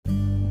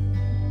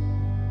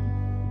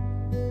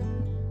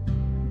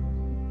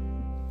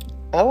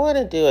I want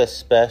to do a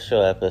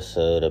special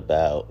episode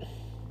about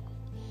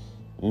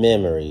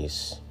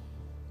memories.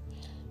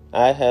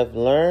 I have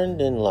learned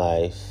in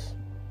life,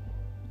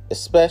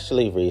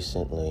 especially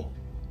recently,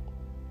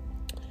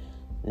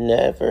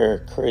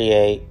 never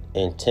create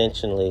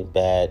intentionally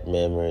bad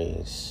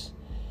memories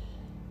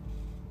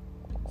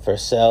for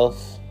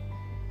self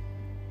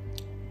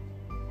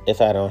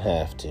if I don't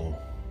have to.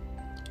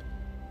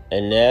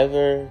 And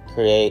never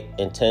create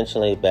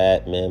intentionally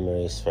bad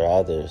memories for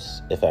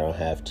others if I don't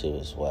have to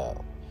as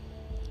well.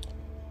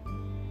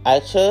 I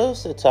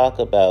chose to talk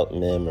about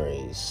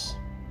memories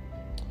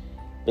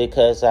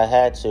because I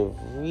had to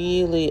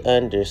really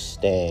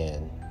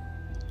understand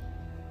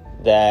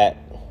that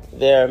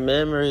there are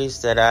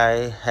memories that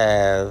I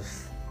have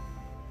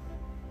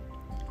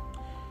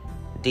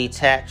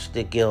detached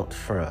the guilt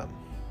from.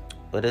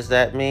 What does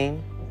that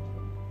mean?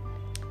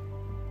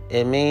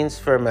 It means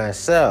for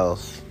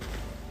myself,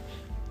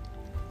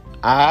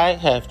 I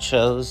have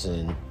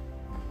chosen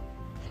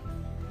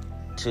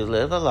to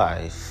live a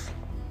life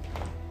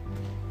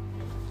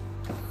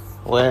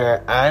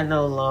where I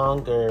no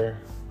longer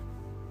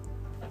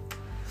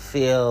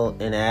feel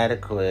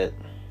inadequate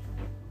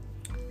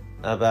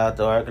about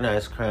the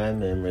organized crime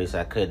memories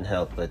I couldn't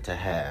help but to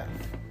have.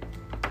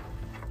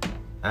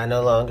 I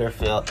no longer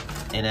feel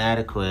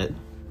inadequate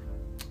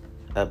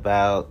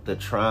about the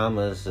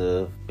traumas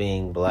of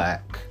being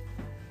black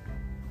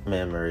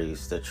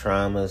memories, the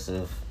traumas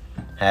of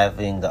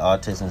having the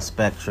autism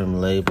spectrum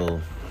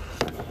label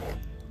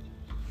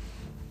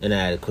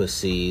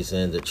inadequacies,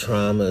 and the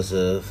traumas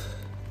of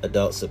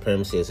adult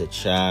supremacy as a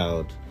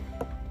child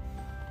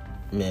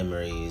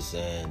memories.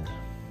 And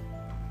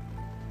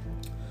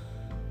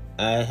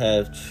I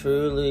have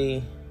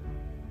truly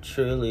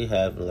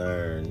have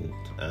learned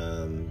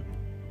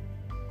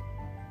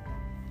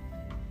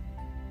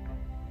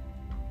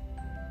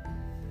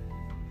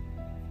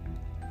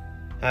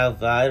how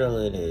vital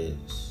it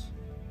is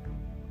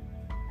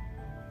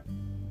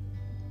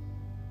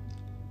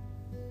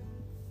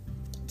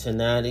to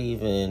not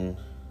even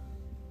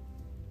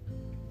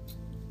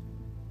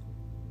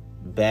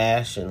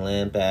bash and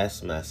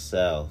lambaste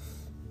myself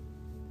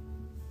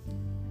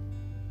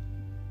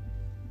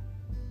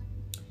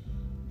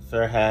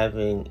for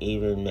having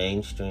even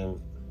mainstream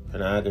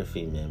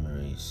pornography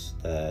memories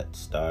that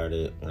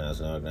started when I was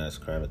in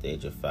organized crime at the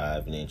age of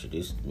 5 and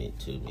introduced me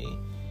to me.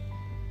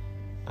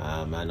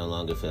 I no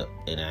longer feel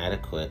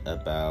inadequate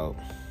about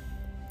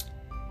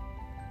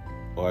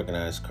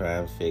organized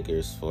crime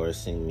figures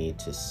forcing me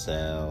to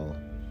sell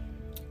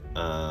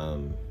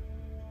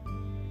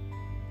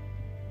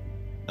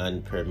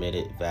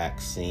unpermitted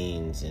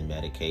vaccines and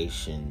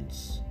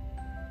medications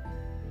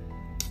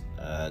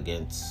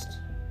against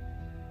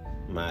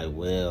my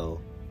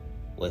will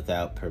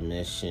without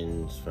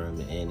permissions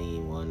from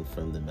anyone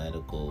from the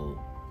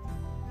medical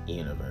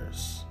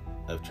universe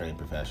of trained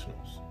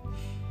professionals.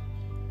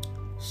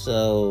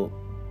 So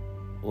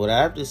what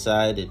I've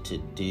decided to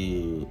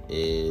do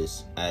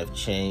is I've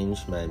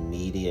changed my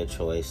media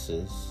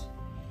choices.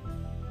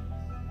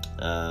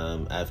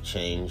 I've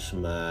changed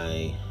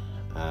my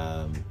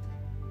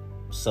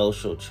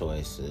social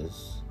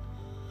choices.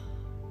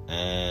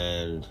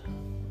 And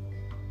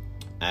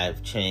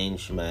I've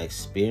changed my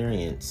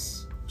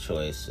experience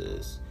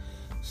choices.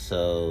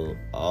 So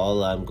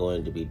all I'm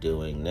going to be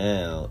doing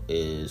now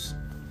is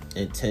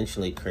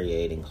intentionally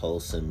creating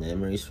wholesome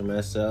memories for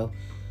myself.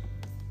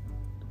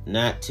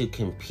 Not to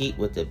compete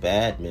with the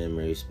bad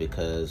memories,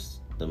 because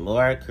the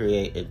more I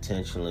create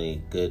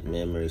intentionally good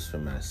memories for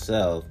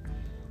myself,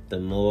 the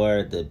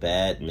more the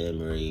bad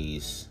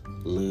memories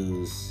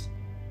lose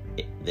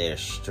their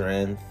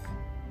strength,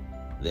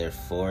 their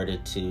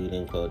fortitude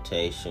in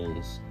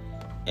quotations,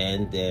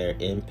 and their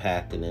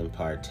impact and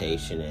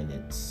impartation and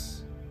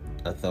its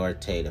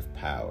authoritative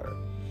power.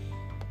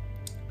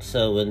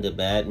 So when the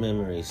bad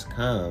memories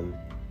come,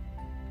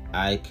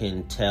 I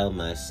can tell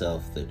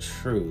myself the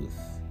truth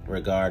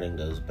regarding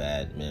those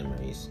bad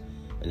memories,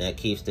 and that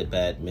keeps the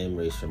bad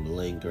memories from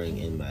lingering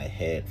in my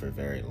head for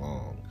very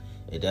long.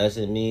 It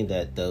doesn't mean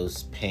that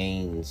those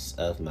pains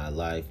of my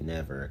life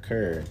never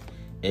occurred.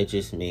 It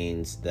just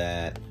means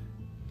that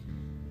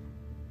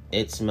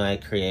it's my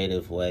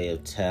creative way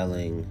of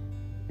telling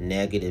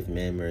negative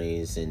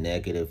memories and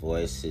negative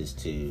voices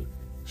to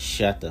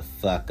shut the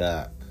fuck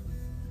up.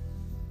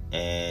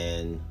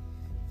 And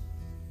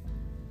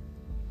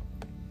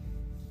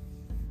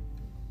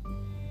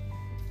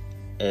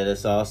it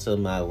is also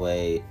my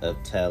way of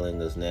telling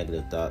those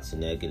negative thoughts and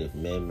negative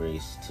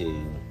memories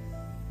to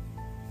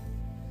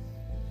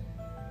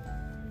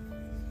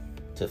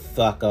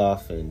fuck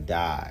off and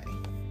die.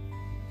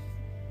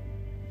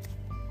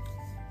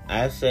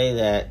 I say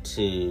that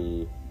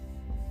to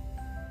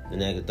the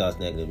negative thoughts,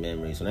 negative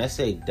memories. When I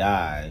say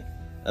die,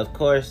 of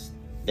course,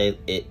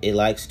 it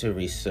likes to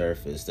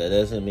resurface. That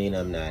doesn't mean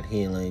I'm not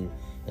healing,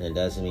 and it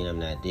doesn't mean I'm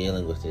not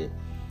dealing with it.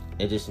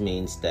 It just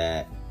means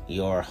that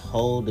your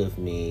hold of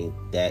me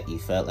that you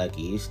felt like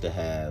you used to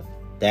have,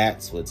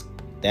 that's what's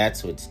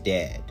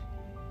dead.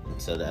 And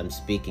so I'm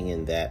speaking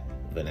in that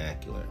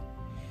vernacular.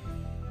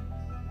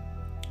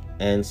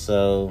 And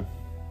so,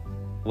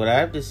 what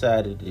I've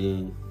decided to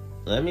do,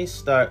 let me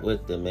start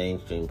with the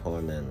mainstream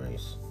porn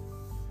memories.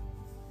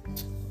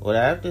 What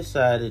I've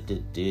decided to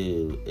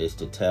do is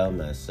to tell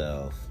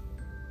myself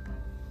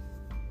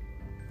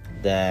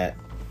that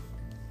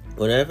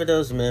whenever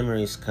those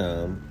memories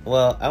come,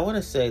 well, I want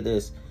to say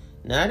this,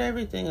 not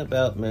everything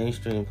about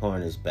mainstream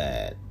porn is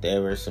bad.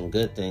 There were some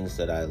good things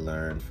that I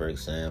learned. For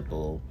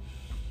example,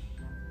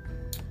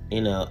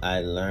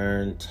 I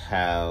learned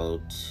how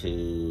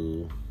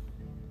to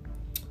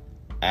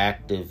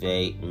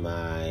activate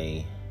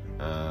my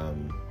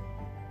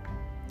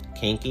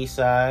kinky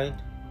side.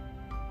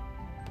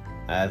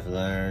 I've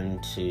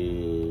learned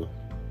to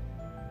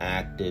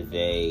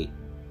activate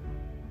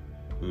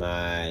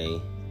my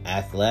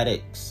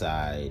athletic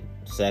side,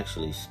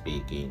 sexually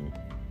speaking.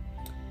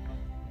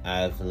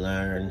 I've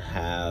learned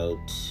how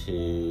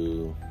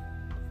to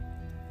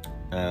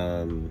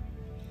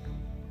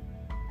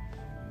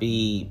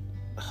be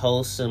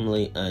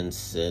wholesomely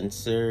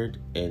uncensored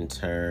in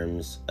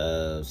terms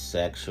of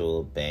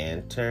sexual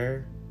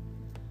banter.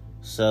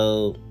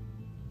 So,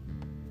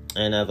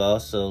 and I've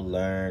also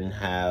learned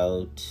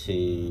how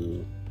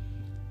to,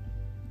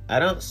 I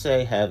don't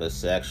say have a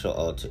sexual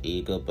alter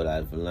ego, but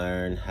I've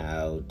learned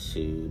how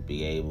to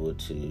be able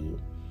to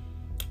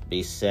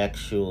be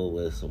sexual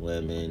with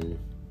women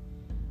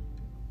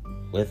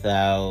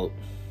without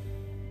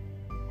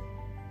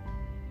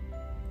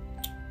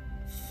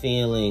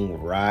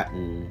feeling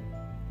rotten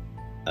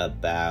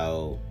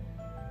about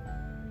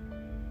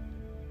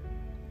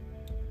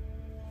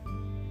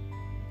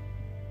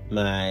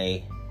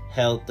my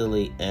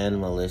healthily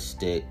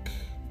animalistic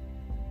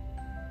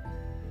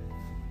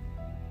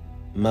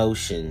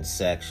motion,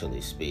 sexually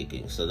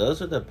speaking. So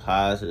those are the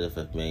positive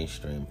of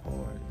mainstream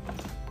porn.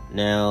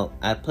 Now,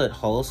 I put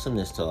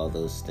wholesomeness to all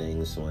those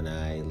things when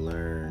I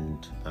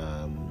learned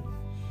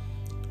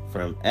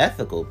from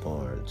ethical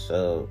porn.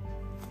 So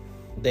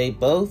they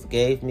both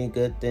gave me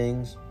good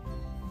things.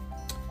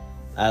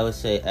 I would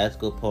say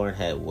ethical porn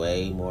had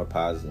way more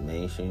positive than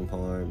mainstream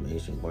porn.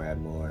 Mainstream porn had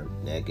more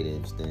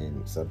negatives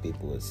than some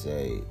people would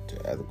say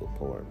to ethical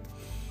porn.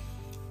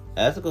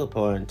 Ethical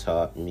porn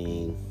taught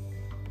me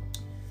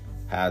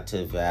how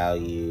to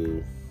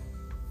value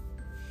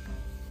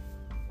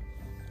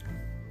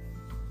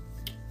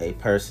a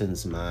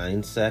person's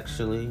mind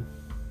sexually,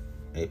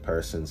 a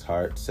person's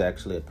heart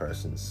sexually, a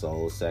person's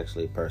soul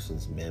sexually, a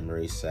person's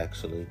memory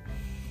sexually.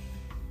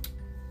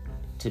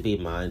 To be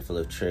mindful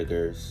of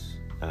triggers,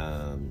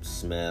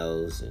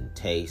 smells and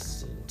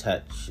tastes and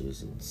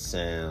touches and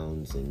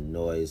sounds and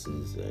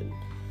noises and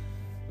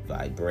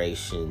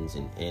vibrations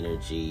and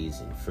energies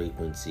and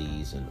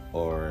frequencies and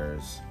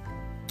auras.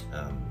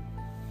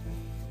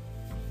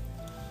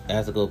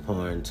 Ethical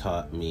porn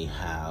taught me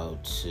how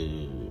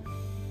to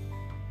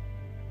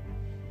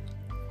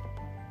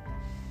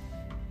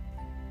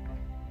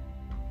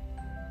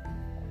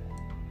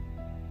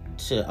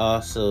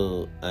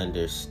also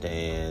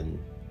understand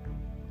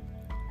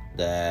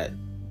that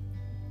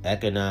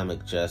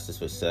economic justice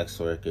for sex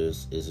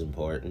workers is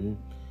important.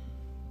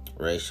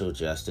 Racial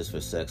justice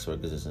for sex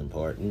workers is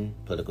important.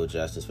 Political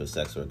justice for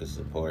sex workers is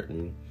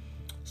important.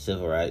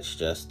 Civil rights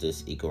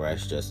justice, equal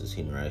rights justice,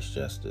 human rights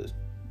justice,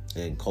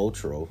 and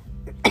cultural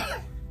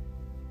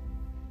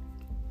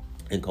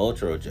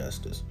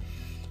justice.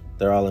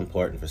 They're all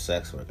important for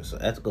sex workers. So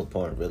ethical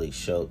porn really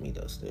showed me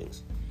those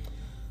things.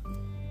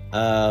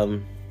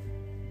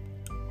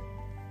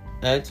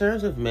 In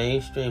terms of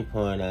mainstream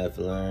porn, I've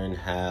learned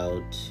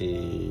how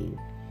to...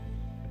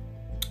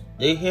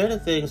 You hear the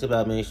things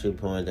about mainstream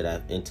porn that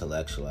I've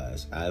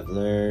intellectualized. I've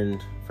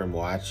learned from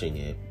watching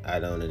it. I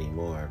don't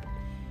anymore.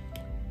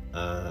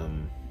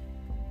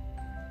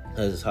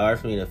 Because it's hard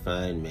for me to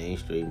find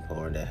mainstream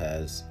porn that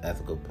has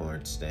ethical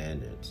porn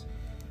standards.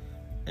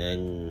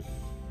 And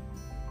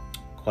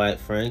quite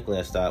frankly,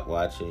 I stopped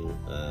watching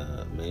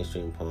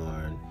mainstream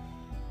porn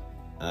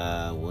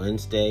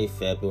Wednesday,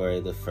 February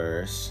the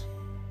 1st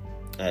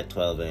at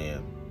 12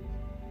 a.m.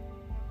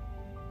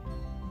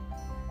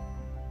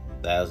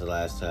 That was the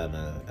last time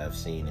I've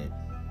seen it.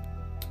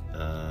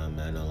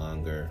 I no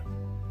longer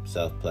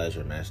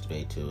self-pleasure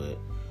masturbate to it.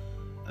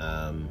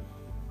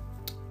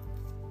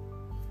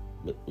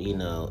 But,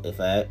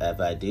 if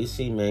I do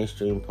see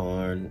mainstream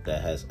porn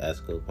that has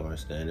ethical porn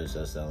standards,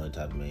 that's the only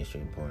type of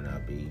mainstream porn I'll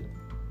be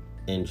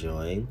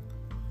enjoying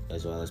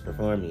as well as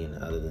performing in.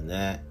 Other than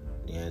that,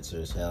 the answer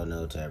is hell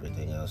no to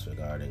everything else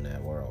regarding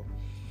that world.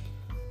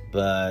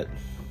 But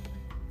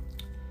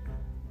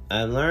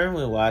I've learned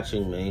when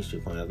watching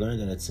mainstream porn, I've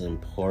learned that it's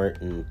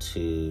important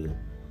to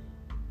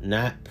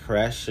not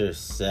pressure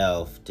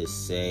self to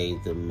say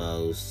the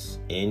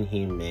most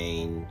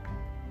inhumane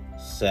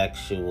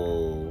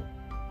sexual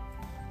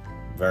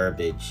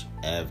verbiage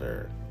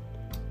ever.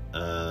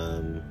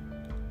 I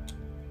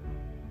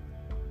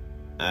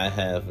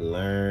have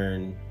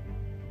learned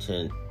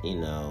to,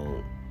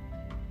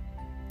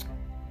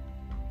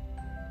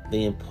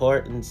 the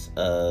importance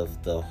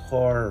of the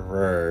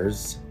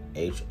horrors,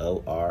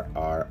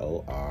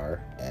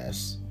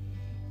 horrors,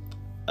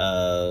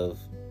 of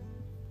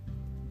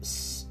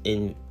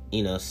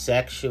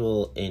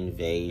sexual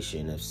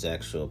invasion of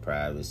sexual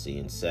privacy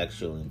and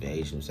sexual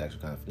invasion of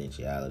sexual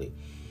confidentiality.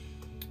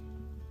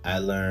 I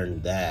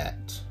learned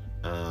that.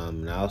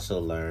 And I also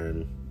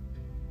learned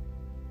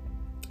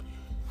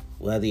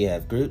whether you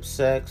have group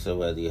sex or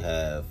whether you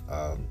have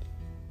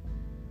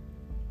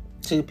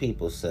two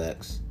people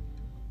sex,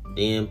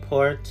 the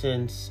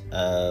importance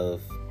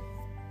of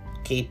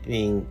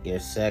keeping your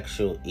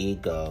sexual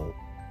ego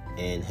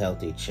in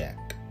healthy check.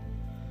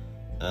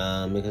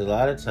 Because a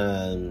lot of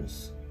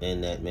times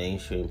in that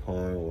mainstream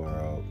porn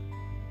world,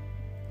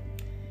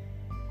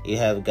 you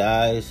have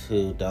guys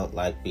who don't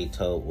like to be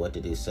told what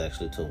to do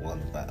sexually to a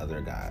woman by other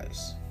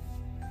guys.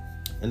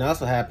 And it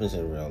also happens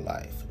in real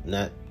life.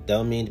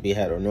 Don't mean to be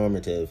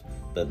heteronormative,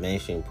 but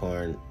mainstream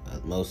porn,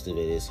 most of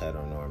it is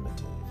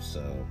heteronormative.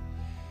 So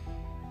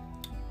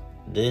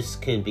this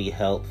can be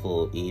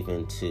helpful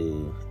even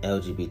to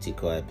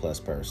LGBTQI plus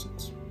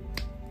persons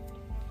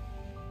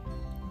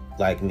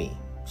like me.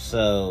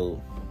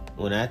 So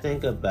when I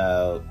think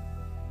about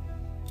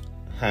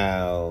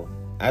how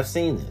I've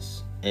seen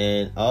this,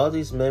 and all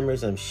these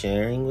memories I'm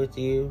sharing with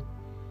you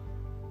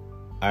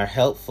are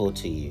helpful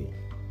to you,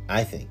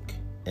 I think,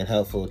 and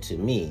helpful to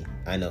me,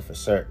 I know for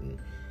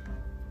certain,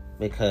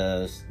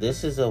 because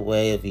this is a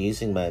way of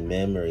using my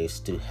memories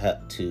to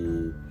help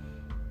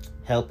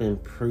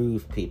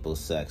improve people's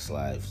sex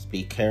lives.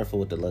 Be careful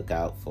what to look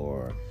out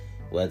for.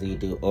 Whether you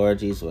do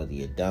orgies, whether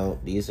you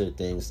don't, these are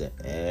things that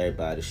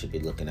everybody should be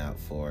looking out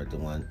for.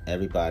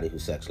 Everybody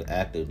who's sexually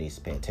active needs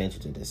to pay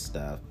attention to this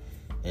stuff.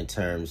 In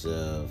terms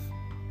of,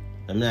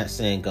 I'm not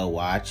saying go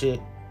watch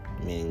it,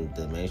 I mean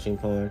the mainstream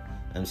porn.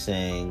 I'm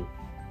saying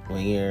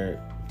when you're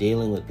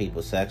dealing with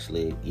people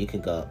sexually, you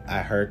can go, I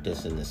heard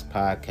this in this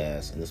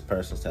podcast, and this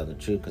person's telling the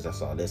truth because I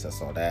saw this, I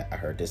saw that, I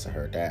heard this, I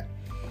heard that.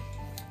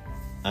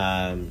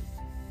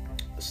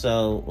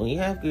 So when you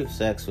have group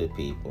sex with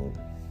people,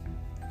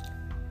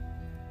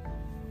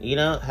 you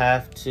don't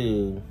have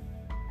to,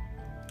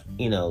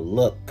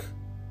 look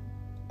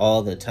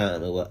all the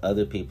time at what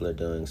other people are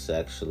doing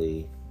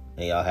sexually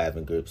and y'all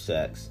having group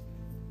sex.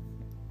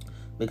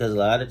 Because a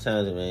lot of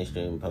times in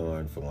mainstream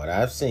porn, from what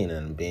I've seen,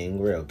 and I'm being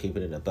real,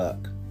 keeping it a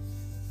buck,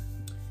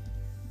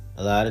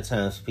 a lot of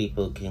times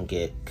people can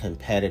get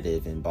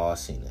competitive in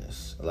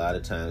bossiness. A lot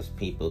of times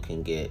people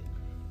can get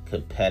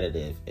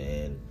competitive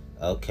in,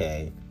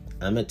 okay,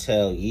 I'm going to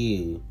tell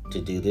you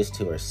to do this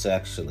to her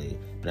sexually,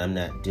 but I'm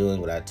not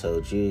doing what I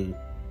told you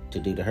to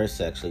do to her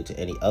sexually to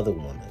any other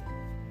woman.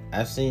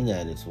 I've seen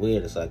that, and it's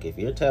weird. It's like, if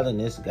you're telling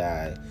this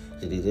guy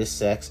to do this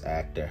sex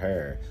act to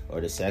her,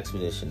 or the sex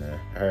position to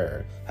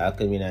her, how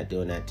come you're not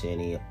doing that to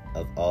any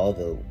of all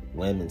the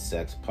women's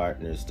sex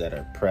partners that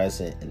are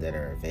present and that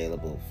are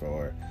available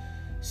for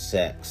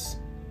sex?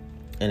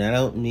 And I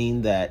don't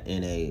mean that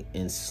in a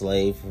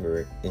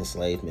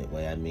enslavement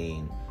way. I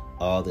mean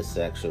all the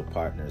sexual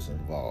partners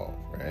involved,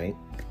 right?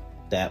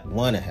 That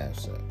want to have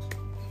sex.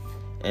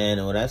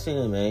 And what I've seen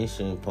in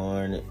mainstream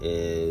porn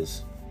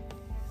is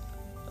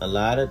a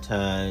lot of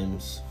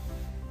times,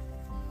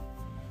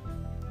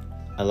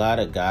 a lot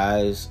of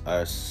guys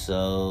are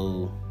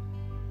so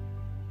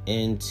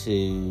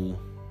into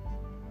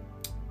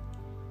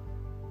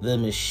the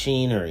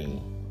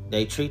machinery.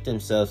 They treat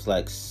themselves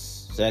like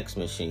sex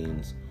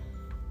machines.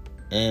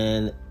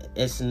 And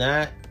it's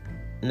not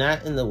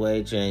in the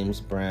way James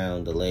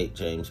Brown, the late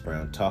James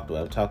Brown, talked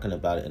about. I'm talking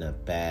about it in a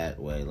bad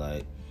way.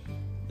 Like,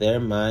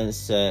 their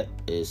mindset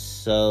is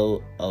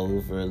so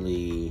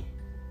overly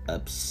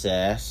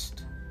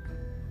obsessed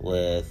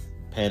with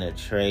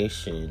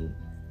penetration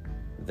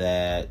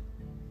that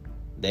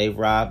they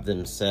rob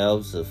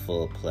themselves of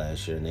full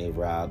pleasure, and they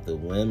rob the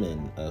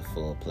women of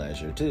full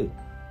pleasure too.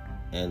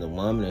 And the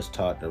woman is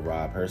taught to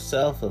rob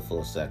herself of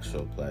full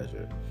sexual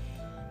pleasure.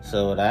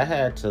 So what I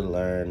had to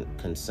learn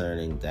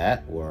concerning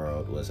that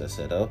world was, I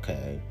said,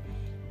 okay,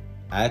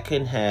 I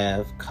can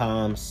have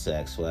calm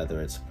sex, whether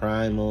it's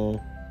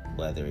primal,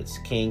 whether it's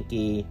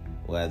kinky,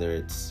 whether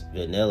it's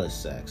vanilla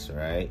sex,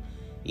 right?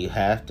 You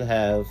have to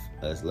have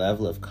a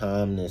level of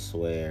calmness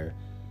where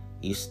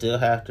you still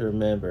have to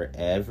remember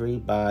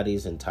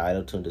everybody's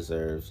entitled to and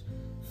deserves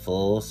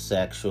full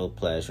sexual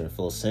pleasure and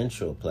full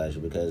sensual pleasure,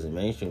 because in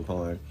mainstream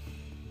porn,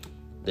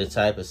 the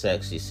type of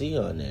sex you see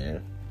on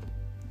there,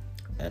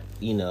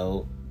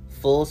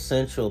 full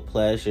sensual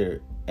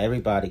pleasure,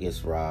 everybody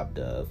gets robbed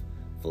of.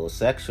 Full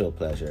sexual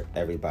pleasure,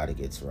 everybody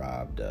gets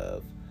robbed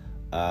of.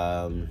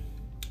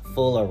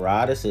 Full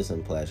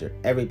eroticism pleasure,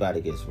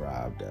 everybody gets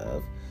robbed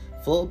of.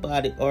 Full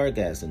body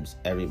orgasms,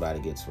 everybody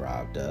gets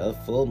robbed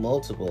of. Full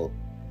multiple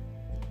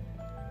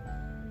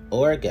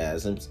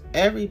orgasms,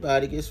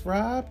 everybody gets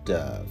robbed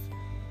of.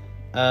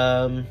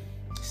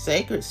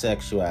 Sacred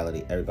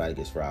sexuality, everybody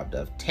gets robbed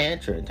of.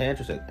 Tantra and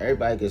tantra sex,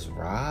 everybody gets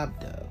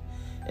robbed of.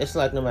 It's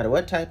like no matter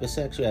what type of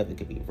sex you have, it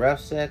could be rough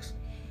sex,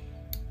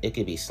 it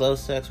could be slow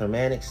sex,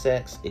 romantic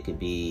sex, it could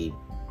be,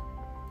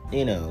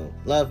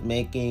 love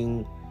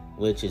making,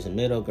 which is a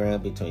middle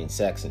ground between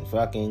sex and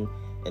fucking.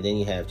 And then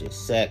you have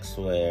just sex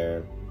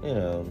where,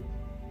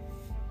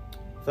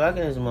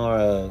 fucking is more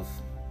of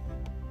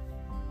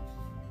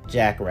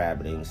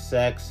jackrabbiting.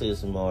 Sex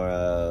is more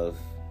of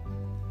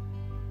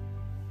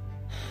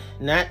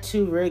not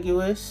too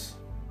rigorous,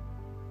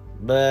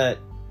 but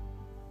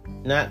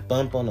not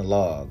bump on the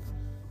log.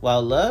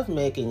 While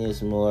lovemaking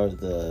is more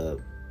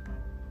of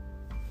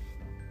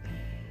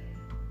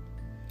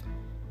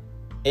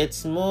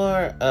it's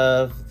more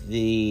of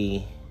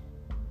the,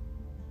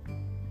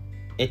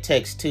 it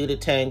takes two to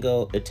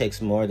tango. It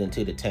takes more than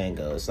two to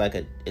tango.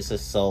 It's a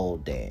soul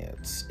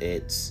dance.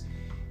 It's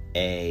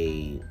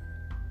a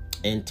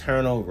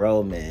internal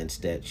romance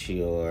that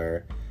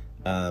you're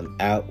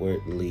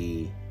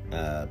outwardly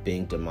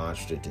being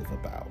demonstrative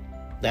about.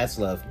 That's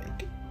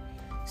lovemaking.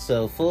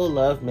 So full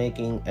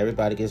lovemaking,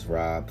 everybody gets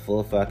robbed.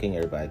 Full fucking,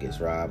 everybody gets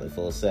robbed. And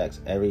full sex,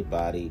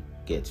 everybody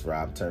gets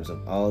robbed in terms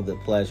of all the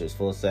pleasures.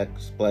 Full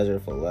sex pleasure,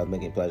 full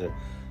lovemaking pleasure,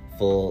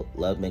 full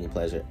lovemaking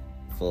pleasure,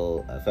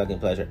 full fucking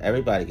pleasure.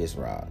 Everybody gets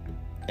robbed.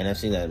 And I've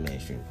seen that in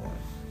mainstream porn.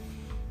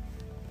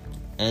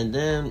 And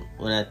then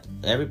when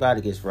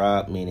everybody gets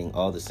robbed, meaning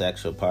all the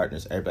sexual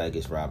partners, everybody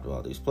gets robbed of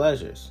all these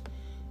pleasures.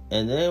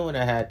 And then when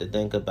I had to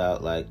think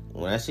about, like,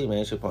 when I see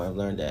mainstream porn, I've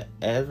learned that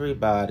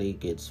everybody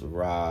gets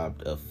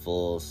robbed of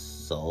full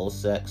soul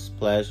sex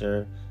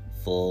pleasure,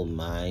 full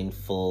mind-blowing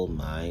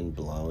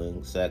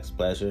sex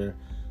pleasure.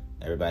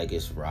 Everybody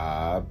gets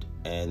robbed.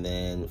 And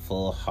then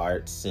full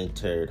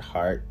heart-centered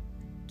heart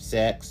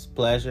sex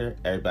pleasure.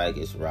 Everybody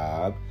gets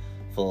robbed.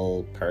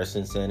 Full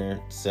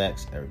person-centered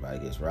sex. Everybody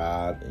gets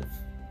robbed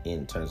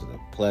in terms of the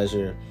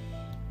pleasure.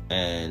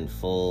 And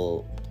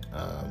full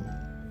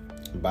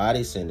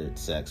body-centered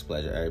sex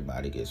pleasure.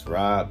 Everybody gets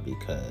robbed,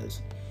 because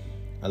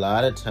a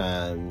lot of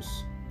times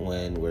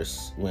when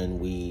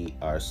we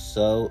are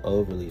so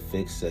overly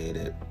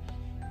fixated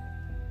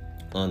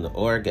on the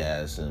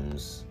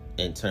orgasms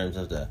in terms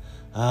of the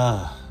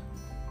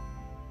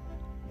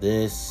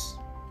this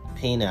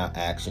penile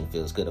action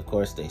feels good. Of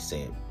course they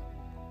say it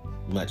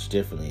much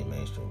differently in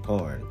mainstream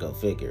porn, go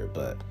figure,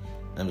 but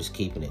I'm just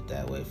keeping it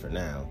that way for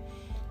now.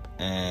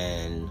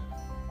 And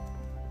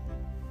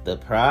the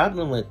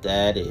problem with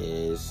that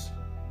is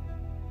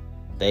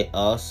they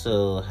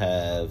also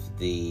have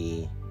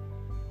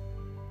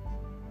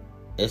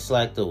it's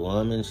like the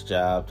woman's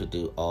job to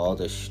do all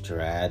the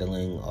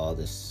straddling, all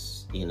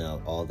this,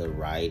 all the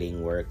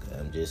writing work.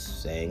 I'm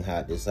just saying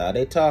this is how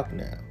they talk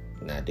now.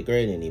 Not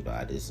degrading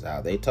anybody. This is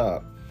how they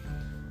talk.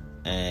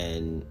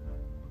 And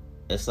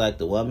it's like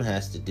the woman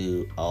has to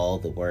do all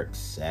the work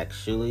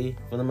sexually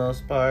for the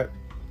most part,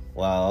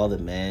 while all the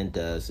man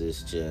does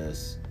is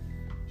just,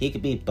 he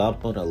could be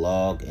bump on a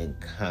log and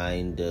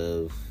kind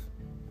of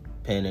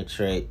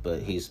penetrate,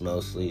 but he's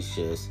mostly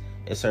just,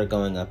 it's her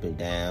going up and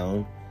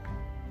down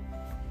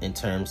in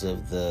terms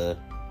of the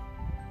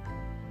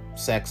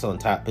sex on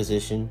top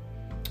position.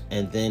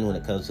 And then when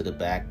it comes to the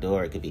back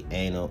door, it could be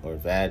anal or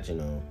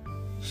vaginal.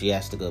 She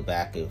has to go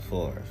back and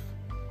forth.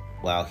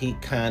 While he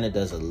kind of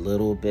does a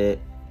little bit,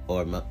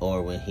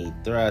 or when he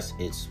thrusts,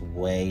 it's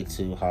way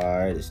too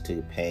hard, it's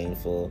too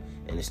painful,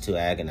 and it's too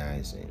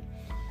agonizing.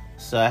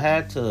 So I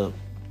had to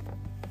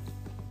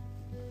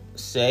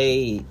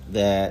say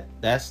that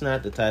that's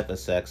not the type of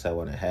sex I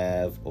want to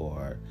have,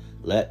 or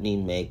let me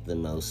make the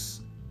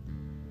most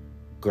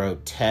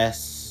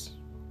grotesque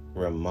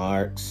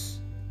remarks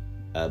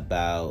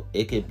about,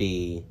 it could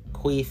be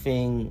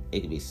queefing,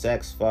 it could be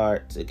sex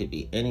farts, it could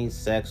be any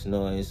sex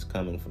noise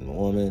coming from the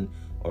woman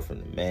or from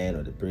the man,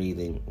 or the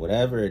breathing,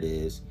 whatever it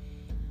is,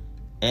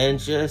 and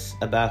just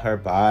about her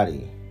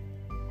body,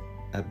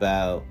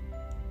 about,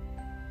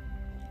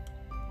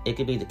 it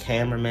could be the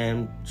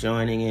cameraman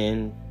joining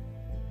in,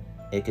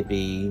 it could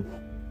be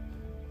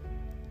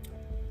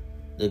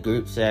the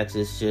group sex.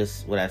 It's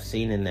just what I've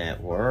seen in that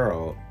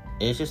world.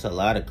 It's just a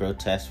lot of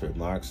grotesque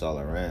remarks all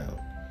around.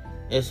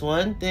 It's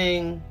one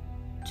thing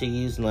to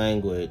use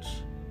language.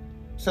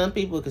 Some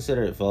people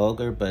consider it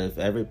vulgar, but if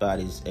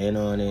everybody's in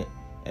on it,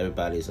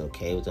 everybody's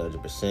okay with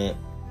 100%,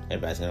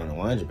 everybody's in on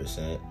it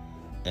 100%,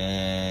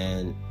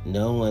 and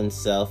no one's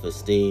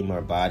self-esteem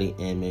or body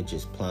image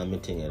is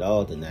plummeting at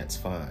all, then that's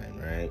fine,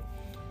 right?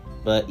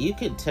 But you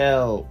could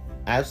tell,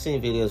 I've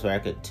seen videos where I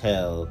could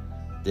tell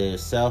their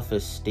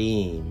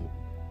self-esteem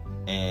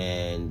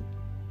and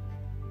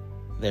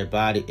their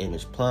body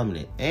image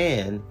plummeted,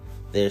 and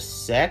their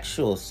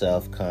sexual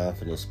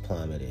self-confidence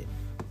plummeted.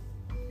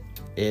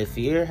 If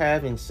you're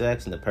having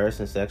sex and the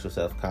person's sexual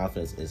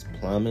self-confidence is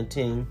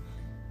plummeting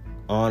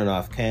on and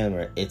off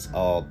camera, it's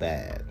all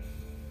bad.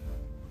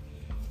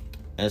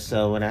 And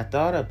so when I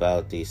thought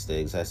about these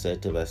things, I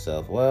said to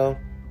myself, well,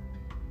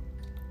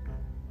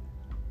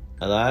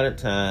 a lot of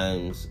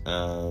times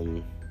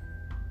in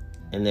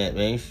that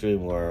mainstream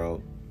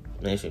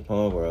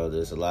porn world,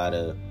 there's a lot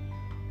of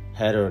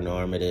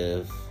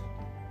heteronormative,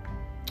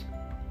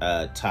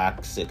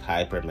 toxic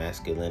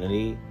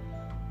hypermasculinity,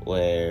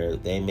 where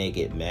they may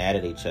get mad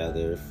at each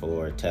other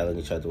for telling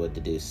each other what to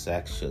do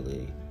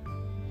sexually,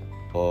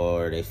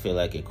 or they feel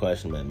like you're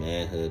questioning my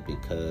manhood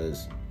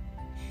because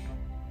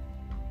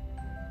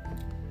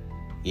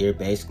you're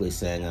basically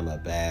saying I'm a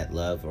bad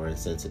lover or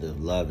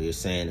insensitive lover. You're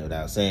saying it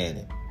without saying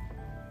it.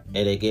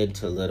 And they get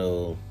into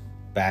little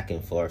back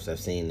and forth. I've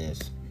seen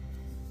this.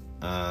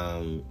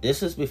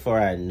 This was before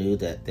I knew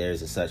that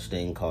there's a such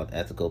thing called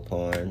ethical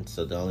porn.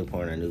 So the only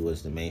porn I knew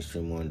was the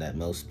mainstream one that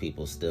most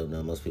people still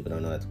know. Most people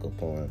don't know ethical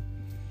porn.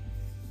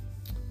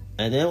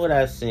 And then what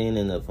I've seen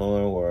in the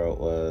porn world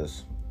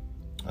was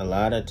a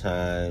lot of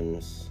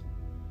times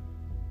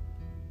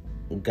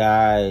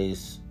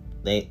guys,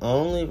 they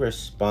only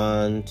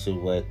respond to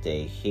what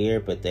they hear,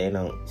 but they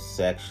don't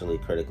sexually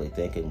critically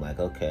thinking like,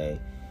 okay,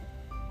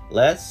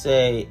 let's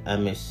say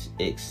I'm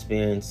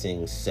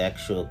experiencing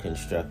sexual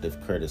constructive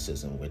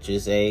criticism, which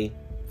is a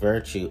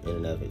virtue in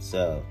and of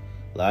itself.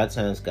 A lot of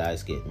times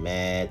guys get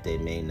mad. They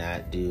may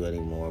not do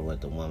anymore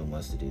what the woman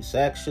wants to do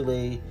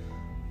sexually,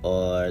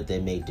 or they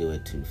may do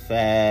it too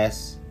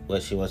fast.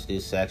 What she wants to do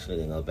sexually,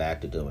 they go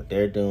back to doing what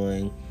they're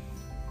doing.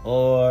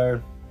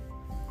 Or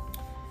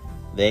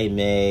they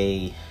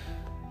may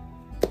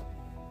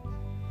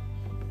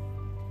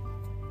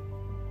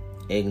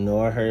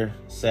ignore her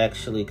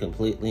sexually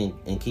completely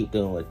and keep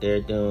doing what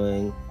they're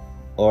doing.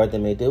 Or they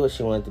may do what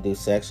she wanted to do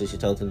sexually. She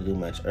told them to do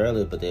much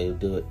earlier, but they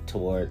do it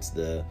towards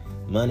the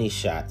money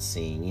shot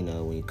scene, you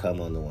know, when you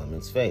come on the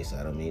woman's face.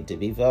 I don't mean to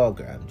be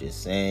vulgar. I'm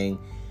just saying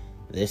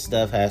this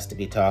stuff has to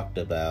be talked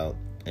about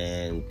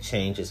and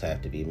changes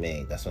have to be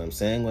made. That's what I'm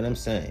saying, what I'm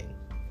saying.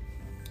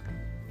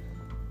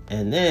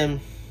 And then,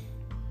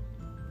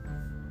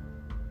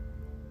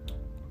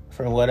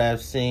 from what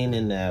I've seen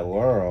in that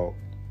world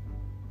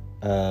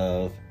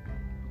of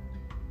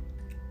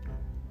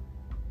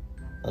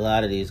a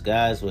lot of these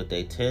guys, what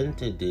they tend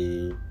to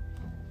do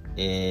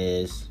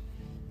is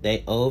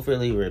they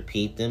overly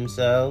repeat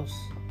themselves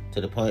to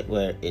the point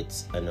where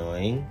it's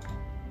annoying,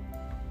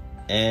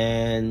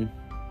 and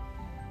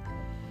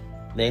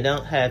they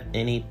don't have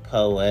any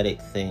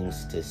poetic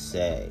things to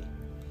say.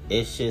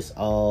 It's just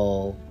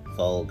all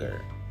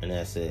vulgar, and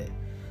that's it.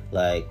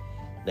 Like,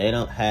 they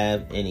don't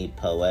have any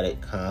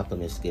poetic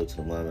compliments to give to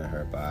the woman,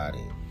 her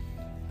body.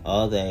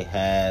 All they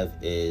have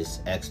is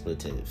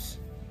expletives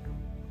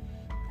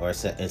or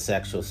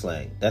sexual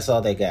slang. That's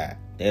all they got.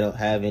 They don't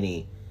have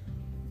any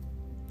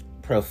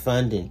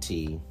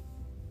profundity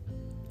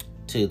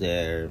to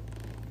their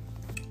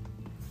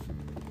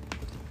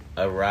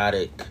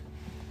erotic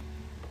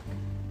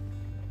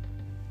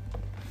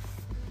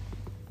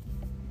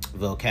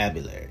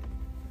vocabulary.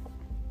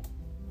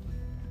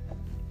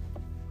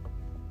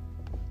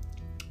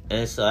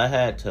 And so I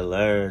had to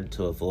learn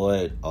to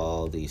avoid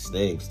all these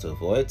things, to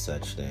avoid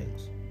such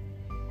things.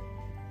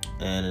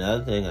 And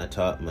another thing I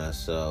taught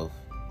myself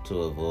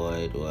to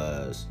avoid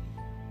was,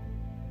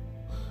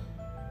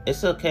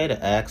 it's okay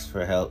to ask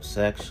for help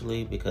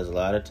sexually, because a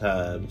lot of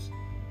times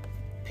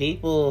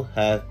people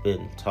have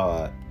been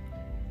taught,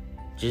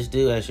 just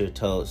do as you're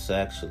told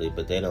sexually,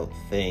 but they don't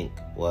think,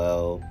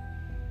 well,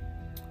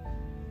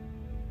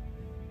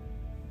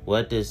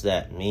 what does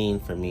that mean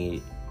for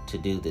me to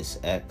do this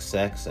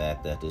sex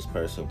act that this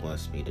person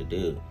wants me to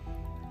do?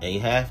 And you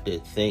have to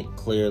think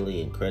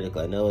clearly and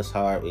critically. I know it's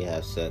hard when you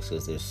have sex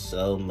because there's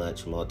so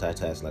much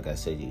multitasking, like I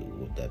said,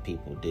 that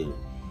people do.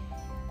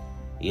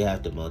 You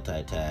have to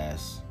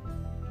multitask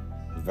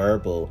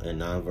verbal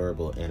and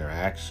nonverbal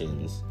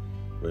interactions.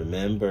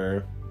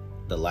 Remember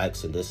the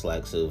likes and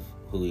dislikes of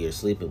who you're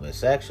sleeping with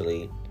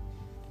sexually.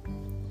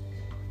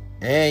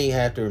 And you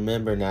have to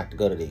remember not to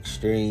go to the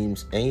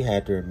extremes. And you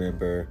have to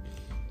remember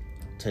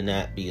to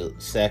not be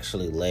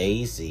sexually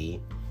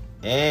lazy.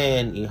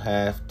 And you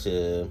have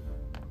to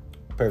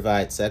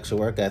provide sexual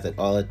work ethic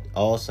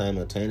all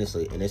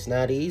simultaneously. And it's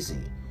not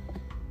easy.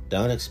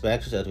 Don't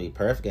expect yourself to be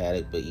perfect at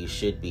it, but you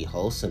should be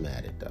wholesome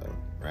at it, though,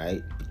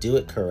 right? Do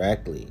it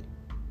correctly,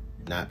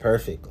 not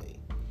perfectly.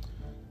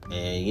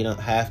 And you don't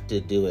have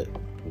to do it.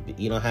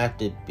 You don't have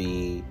to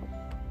be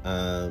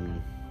a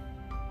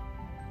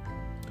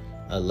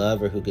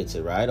lover who gets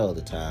it right all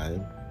the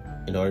time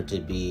in order to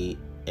be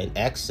an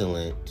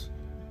excellent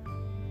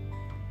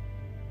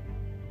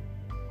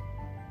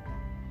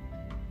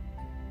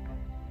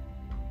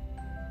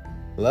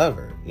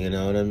lover. You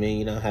know what I mean?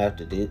 You don't have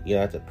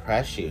to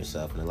pressure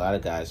yourself. And a lot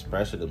of guys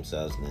pressure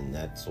themselves, and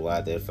that's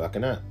why they're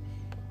fucking up.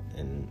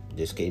 And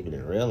just keeping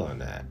it real on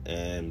that.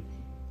 And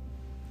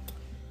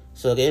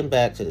so getting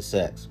back to the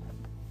sex.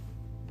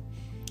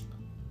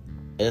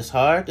 It's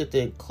hard to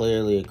think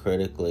clearly and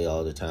critically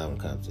all the time when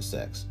it comes to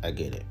sex. I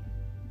get it.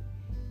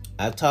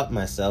 I've taught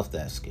myself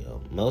that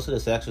skill. Most of the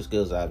sexual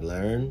skills I've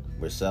learned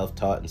were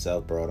self-taught and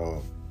self-brought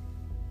on.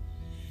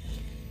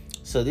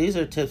 So these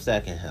are tips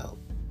that can help.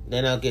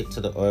 Then I'll get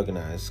to the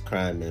organized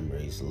crime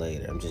memories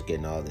later. I'm just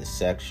getting all this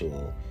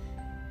sexual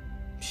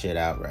shit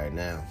out right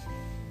now.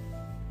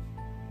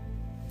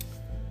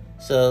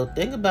 So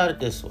think about it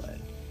this way.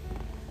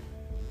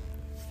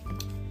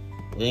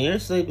 When you're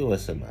sleeping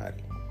with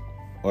somebody,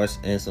 or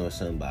with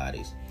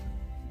somebody's,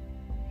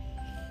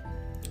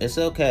 it's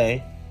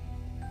okay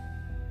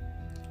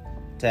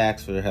to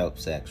ask for help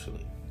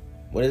sexually.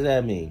 What does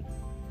that mean?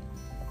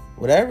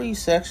 Whatever you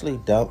sexually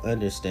don't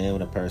understand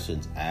when a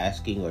person's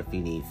asking, or if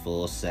you need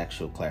full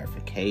sexual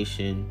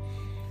clarification,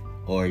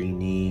 or you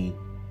need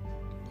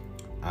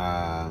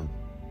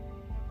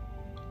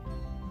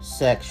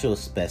sexual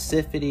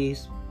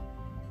specificities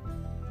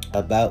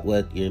about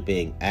what you're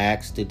being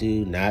asked to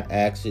do, not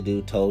asked to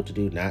do, told to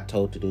do, not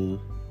told to do.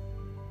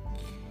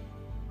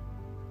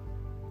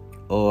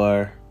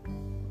 Or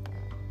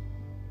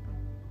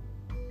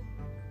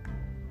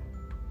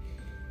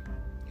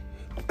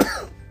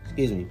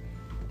excuse me.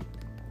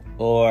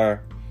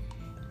 Or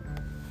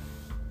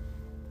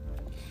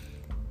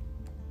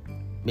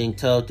being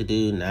told to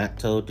do, not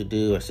told to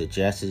do, or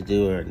suggested to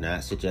do, or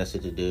not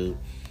suggested to do.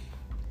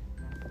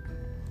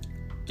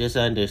 Just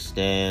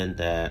understand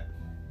that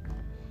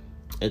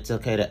it's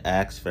okay to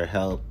ask for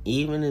help,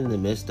 even in the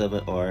midst of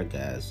an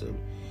orgasm.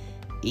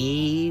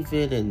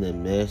 Even in the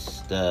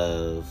midst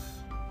of,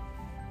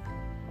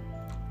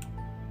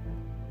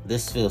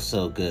 this feels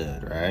so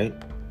good, right?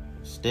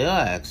 Still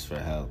ask for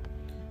help.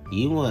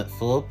 You want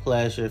full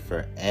pleasure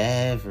for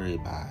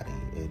everybody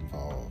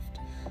involved.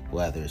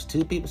 Whether it's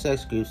two people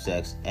sex, group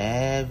sex,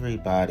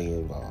 everybody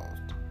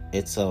involved.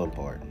 It's so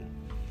important.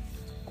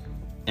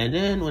 And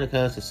then when it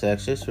comes to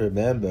sex, just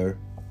remember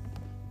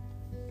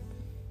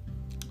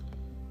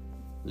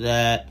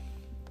that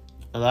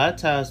a lot of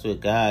times with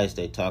guys,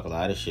 they talk a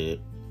lot of shit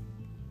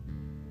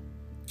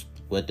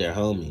with their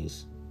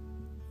homies.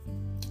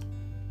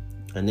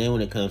 And then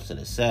when it comes to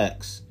the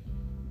sex,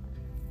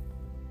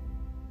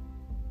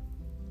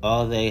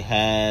 all they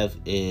have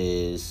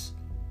is,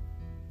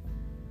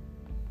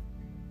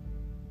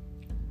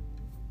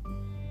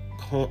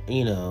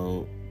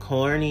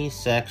 corny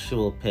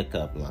sexual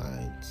pickup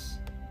lines.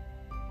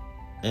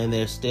 And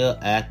they're still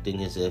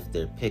acting as if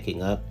they're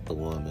picking up the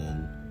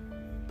woman.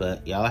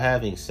 But y'all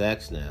having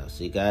sex now,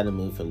 so you gotta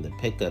move from the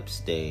pickup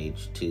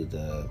stage to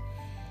the,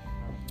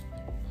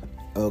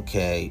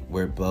 okay,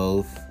 we're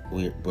both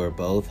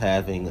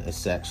having a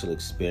sexual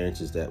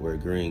experiences that we're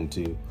agreeing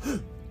to.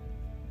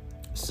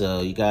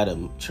 So you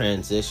gotta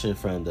transition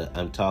from the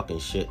I'm talking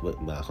shit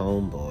with my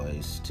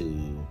homeboys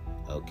to,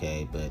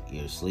 okay, but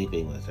you're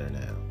sleeping with her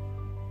now.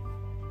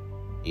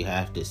 You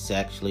have to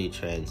sexually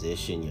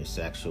transition your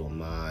sexual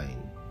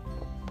mind.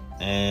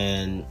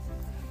 And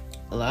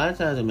a lot of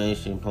times in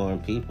mainstream porn,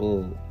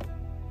 people,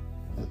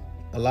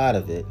 a lot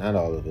of it, not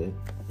all of it,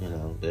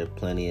 there are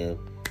plenty of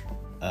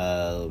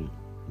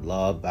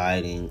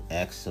law-abiding,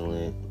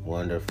 excellent,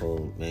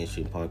 wonderful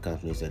mainstream porn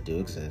companies that do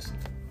exist.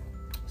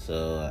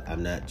 So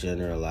I'm not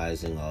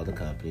generalizing all the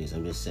companies.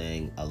 I'm just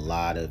saying a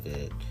lot of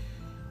it,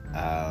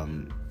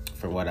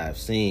 from what I've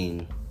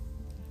seen,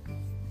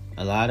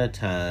 a lot of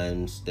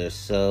times they're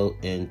so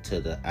into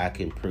the I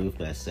can prove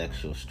my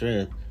sexual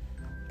strength,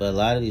 but a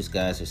lot of these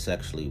guys are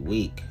sexually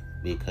weak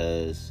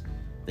because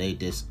they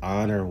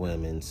dishonor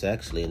women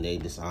sexually and they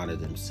dishonor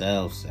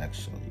themselves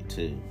sexually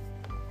too.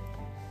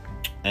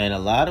 And a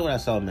lot of what I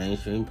saw in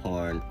mainstream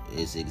porn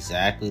is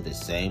exactly the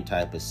same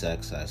type of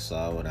sex I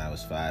saw when I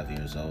was 5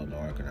 years old in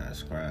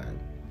organized crime.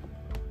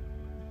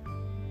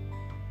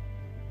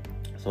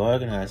 So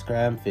organized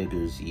crime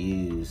figures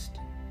used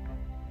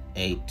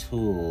a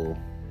tool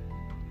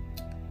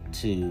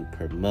to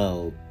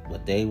promote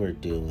what they were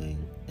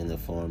doing in the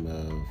form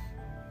of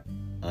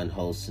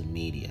unwholesome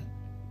media,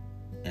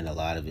 and a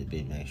lot of it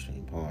being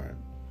mainstream porn.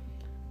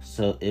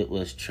 So it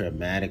was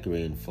traumatic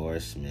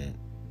reinforcement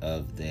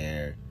of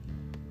their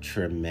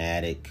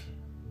traumatic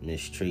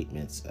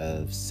mistreatments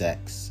of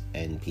sex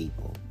and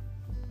people,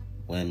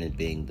 women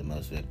being the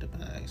most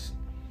victimized.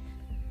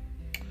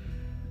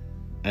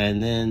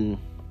 And then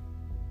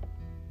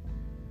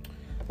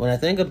when I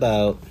think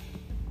about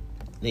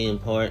the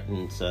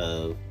importance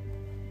of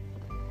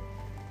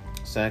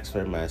sex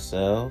for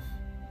myself,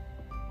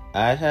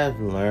 I have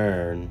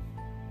learned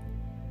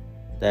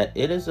that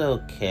it is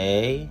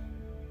okay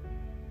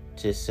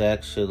to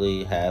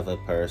sexually have a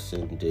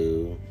person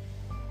do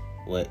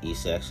what you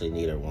sexually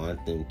need or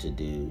want them to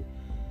do,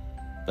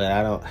 but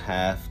I don't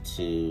have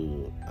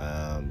to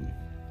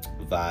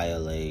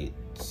violate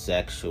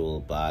sexual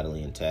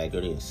bodily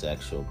integrity and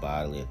sexual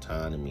bodily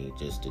autonomy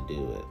just to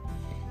do it.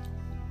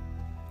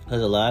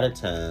 Because a lot of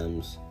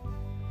times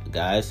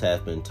guys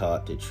have been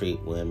taught to treat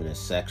women as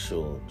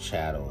sexual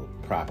chattel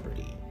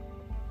property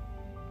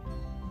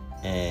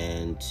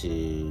and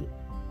to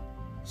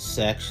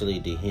sexually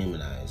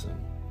dehumanize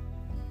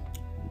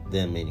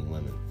them meaning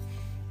women,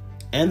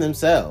 and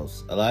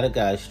themselves. A lot of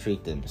guys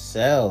treat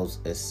themselves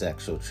as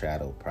sexual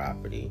chattel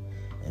property,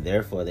 and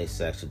therefore they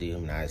sexually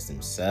dehumanize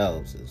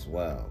themselves as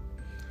well.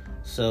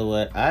 So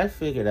what I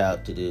figured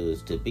out to do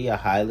is to be a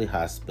highly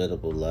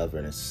hospitable lover,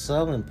 and it's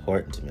so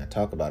important to me. I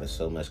talk about it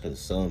so much because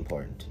it's so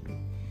important to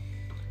me.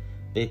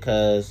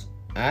 Because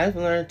I've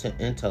learned to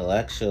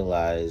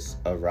intellectualize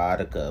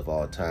erotica of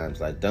all times.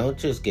 Like, don't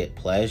just get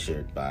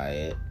pleasured by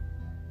it.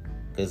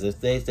 Because if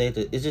they say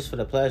that it's just for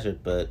the pleasure,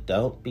 but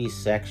don't be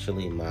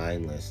sexually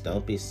mindless.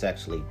 Don't be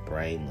sexually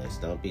brainless.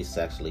 Don't be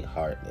sexually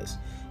heartless.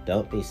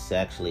 Don't be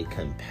sexually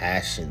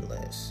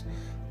compassionless.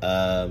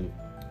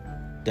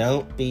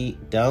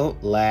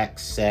 Don't lack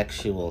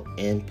sexual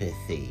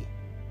empathy.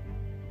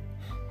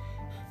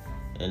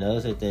 And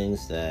those are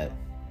things that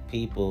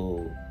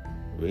people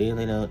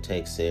really don't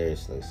take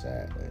seriously,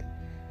 sadly.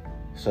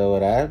 So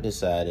what I've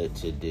decided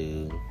to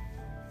do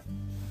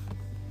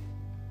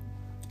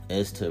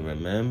is to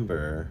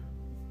remember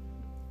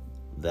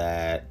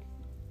that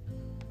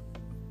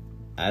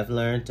I've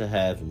learned to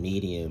have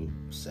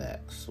medium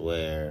sex,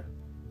 where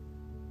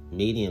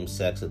medium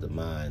sex of the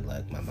mind,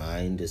 like my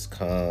mind is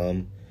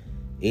calm.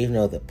 Even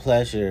though the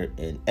pleasure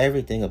and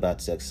everything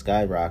about sex is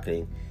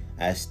skyrocketing,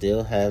 I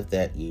still have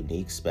that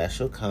unique,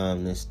 special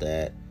calmness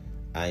that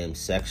I am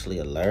sexually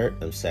alert,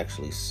 I'm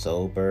sexually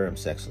sober, I'm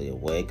sexually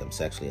awake, I'm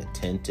sexually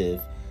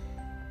attentive,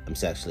 I'm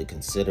sexually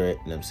considerate,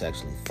 and I'm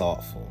sexually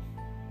thoughtful.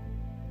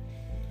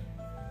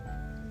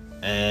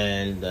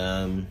 And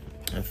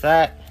in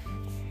fact,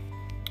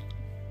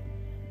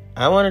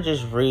 I want to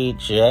just read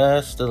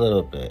just a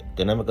little bit.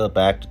 Then I'm going to go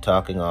back to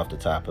talking off the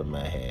top of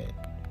my head.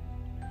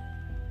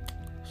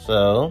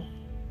 So,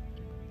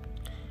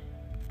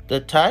 the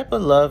type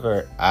of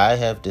lover I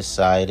have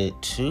decided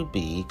to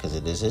be, because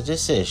it is a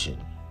decision,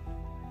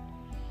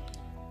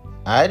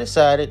 I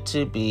decided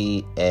to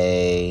be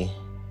a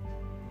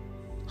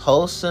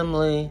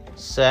wholesomely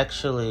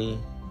sexually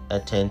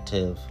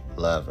attentive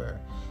lover,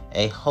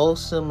 a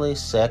wholesomely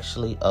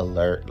sexually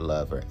alert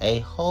lover, a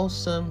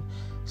wholesome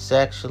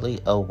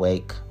sexually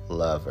awake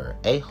lover,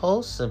 a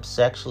wholesome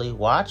sexually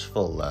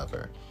watchful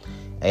lover,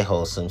 a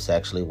wholesome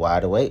sexually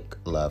wide awake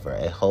lover,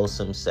 a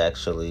wholesome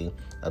sexually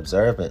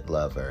observant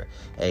lover,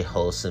 a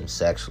wholesome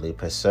sexually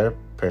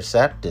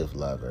perceptive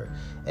lover,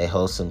 a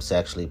wholesome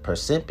sexually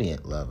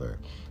percipient lover,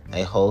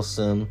 a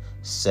wholesome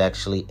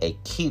sexually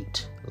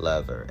acute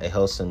lover, a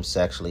wholesome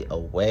sexually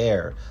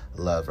aware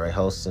lover, a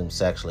wholesome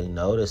sexually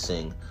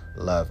noticing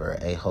lover,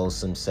 a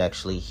wholesome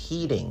sexually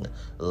heeding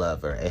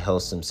lover, a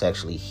wholesome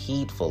sexually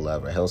heedful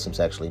lover, a wholesome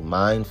sexually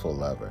mindful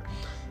lover,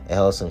 a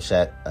wholesome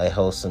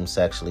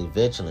sexually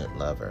vigilant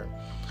lover,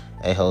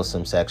 a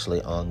wholesome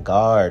sexually on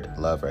guard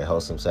lover, a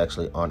wholesome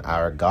sexually on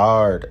our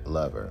guard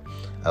lover,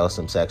 a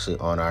wholesome sexually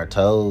on our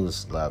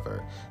toes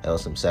lover, a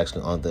wholesome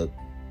sexually on the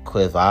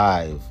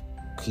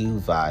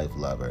Q-vive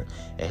lover,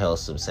 a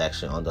wholesome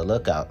sexually on the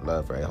lookout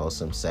lover, a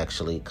wholesome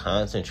sexually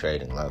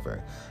concentrating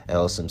lover, a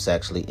wholesome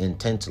sexually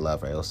intent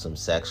lover, a wholesome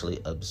sexually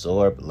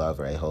absorbed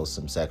lover, a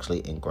wholesome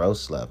sexually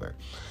engrossed lover,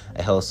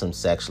 a wholesome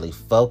sexually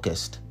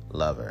focused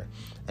lover,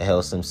 a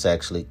wholesome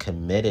sexually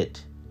committed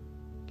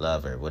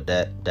lover. Well,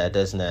 that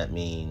does not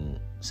mean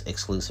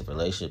exclusive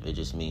relationship. It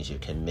just means you're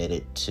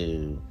committed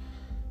to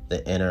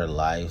the inner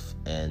life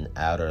and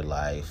outer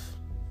life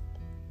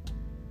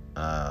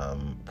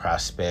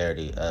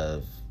prosperity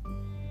of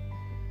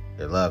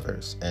your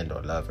lovers and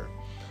or lover.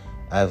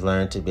 I've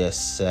learned to be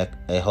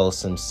a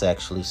wholesome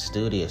sexually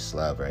studious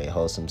lover, a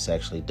wholesome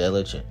sexually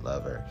diligent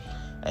lover,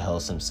 a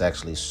wholesome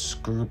sexually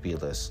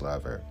scrupulous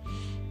lover,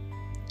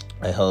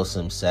 a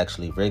wholesome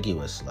sexually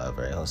rigorous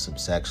lover, a wholesome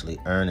sexually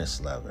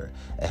earnest lover,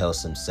 a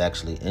wholesome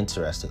sexually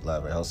interested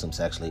lover, a wholesome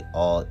sexually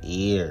all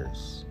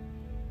ears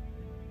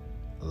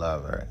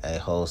lover, a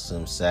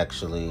wholesome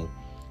sexually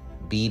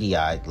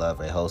beady-eyed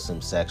lover, a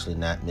wholesome sexually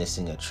not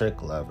missing a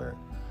trick lover.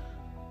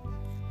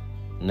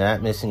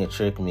 Not missing a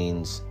trick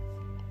means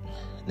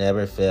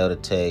never fail to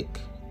take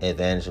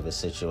advantage of a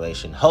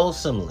situation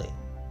wholesomely,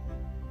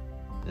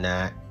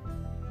 not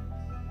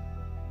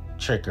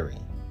trickery.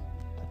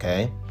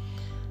 Okay?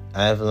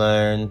 I've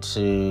learned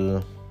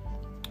to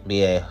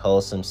be a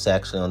wholesome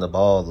sexually on the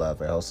ball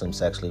lover, a wholesome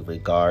sexually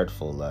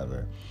regardful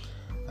lover.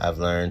 I've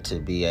learned to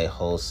be a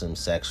wholesome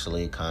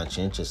sexually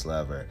conscientious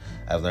lover.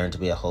 I've learned to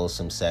be a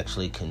wholesome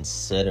sexually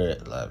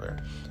considerate lover.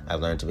 I've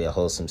learned to be a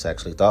wholesome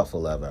sexually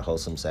thoughtful lover, a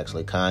wholesome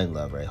sexually kind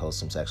lover, a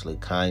wholesome sexually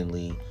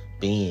kindly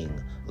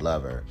being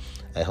lover,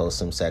 a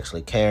wholesome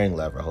sexually caring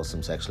lover, a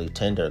wholesome sexually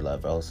tender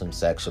lover, a wholesome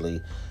sexually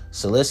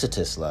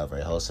solicitous lover,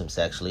 a wholesome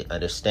sexually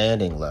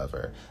understanding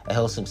lover, a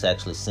wholesome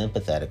sexually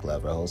sympathetic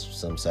lover, a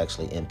wholesome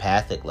sexually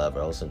empathic lover,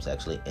 a wholesome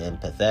sexually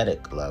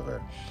empathetic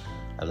lover.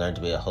 I've learned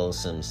to be a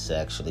wholesome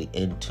sexually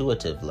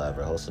intuitive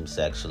lover, a wholesome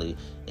sexually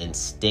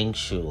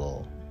instinctive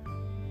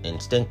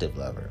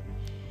lover,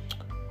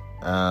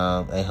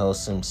 a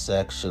wholesome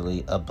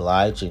sexually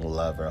obliging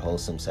lover, a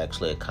wholesome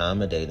sexually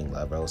accommodating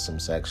lover, a wholesome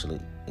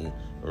sexually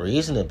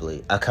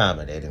reasonably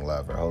accommodating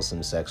lover, a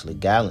wholesome sexually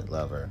gallant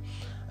lover,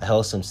 a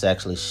wholesome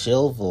sexually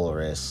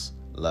chivalrous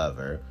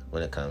lover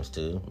when it comes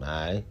to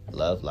my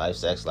love life,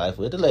 sex life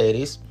with the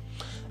ladies,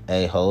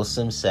 a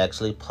wholesome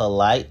sexually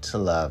polite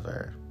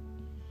lover,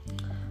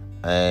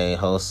 a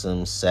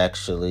wholesome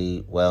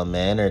sexually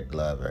well-mannered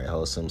lover, a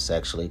wholesome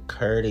sexually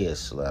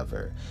courteous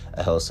lover,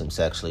 a wholesome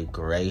sexually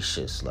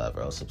gracious lover,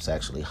 a wholesome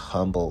sexually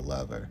humble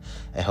lover,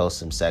 a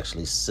wholesome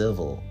sexually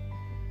civil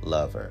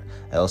lover,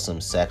 a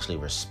wholesome sexually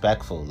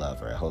respectful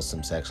lover, a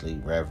wholesome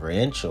sexually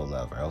reverential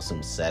lover, a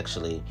wholesome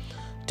sexually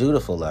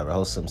dutiful lover, a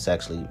wholesome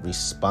sexually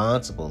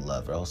responsible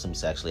lover, a wholesome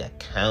sexually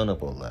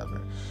accountable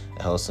lover,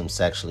 a wholesome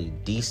sexually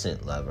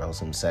decent lover, a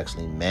wholesome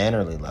sexually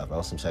mannerly lover, a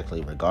wholesome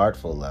sexually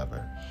regardful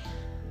lover.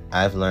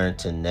 I've learned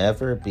to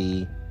never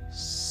be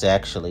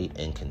sexually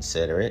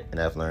inconsiderate, and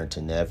I've learned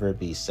to never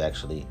be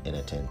sexually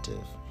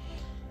inattentive.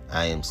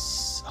 I am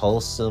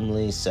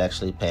wholesomely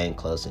sexually paying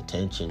close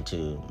attention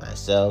to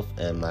myself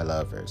and my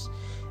lovers,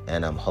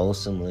 and I'm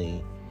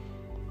wholesomely,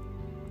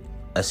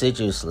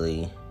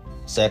 assiduously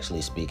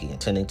sexually speaking,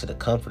 attending to the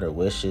comfort or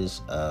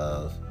wishes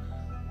of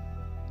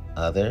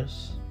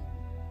others,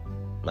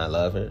 my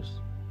lovers,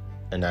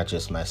 and not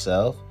just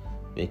myself,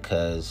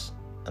 because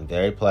I'm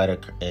very polite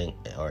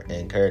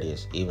and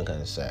courteous, even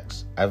kind of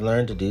sex. I've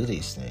learned to do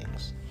these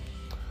things.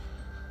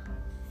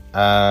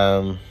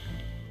 I've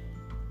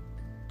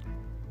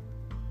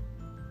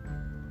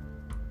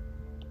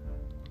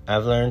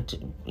learned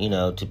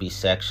to be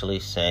sexually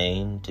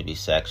sane, to be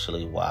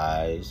sexually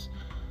wise,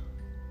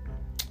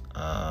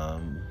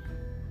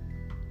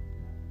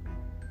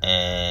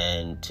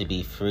 and to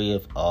be free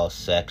of all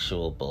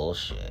sexual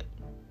bullshit.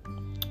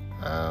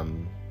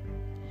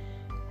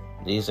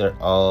 These are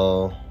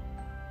all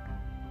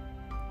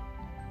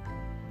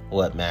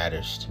what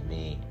matters to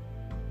me.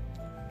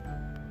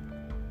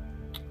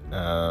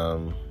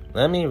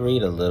 Let me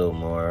read a little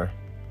more.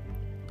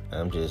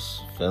 I'm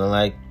just feeling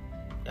like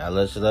I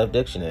love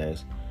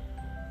dictionaries.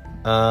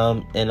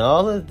 And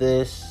all of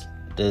this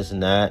does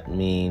not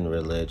mean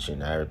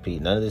religion. I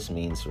repeat, none of this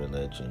means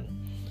religion.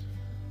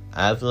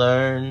 I've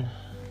learned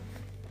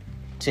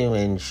to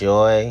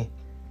enjoy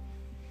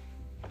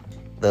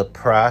the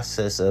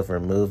process of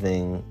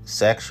removing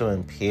sexual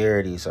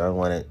impurities or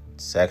unwanted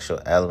sexual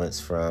elements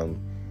from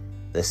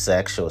the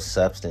sexual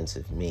substance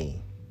of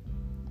me.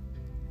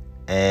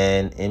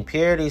 And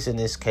impurities in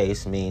this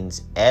case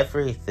means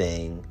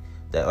everything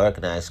that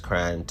organized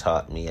crime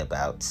taught me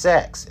about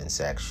sex and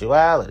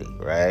sexuality,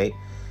 right?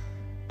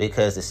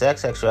 Because the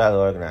sexuality,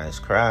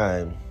 organized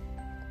crime,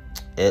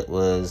 it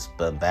was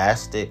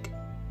bombastic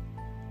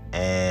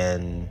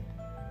and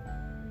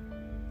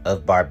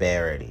of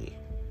barbarity.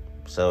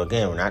 So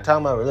again, we're not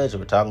talking about religion,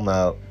 we're talking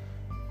about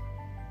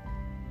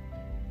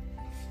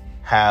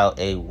how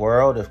a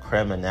world of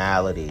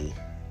criminality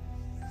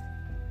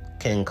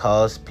can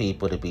cause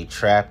people to be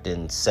trapped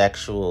in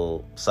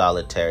sexual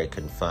solitary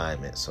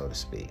confinement, so to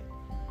speak.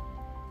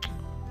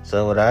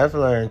 So what I've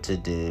learned to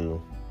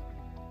do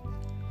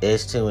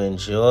is to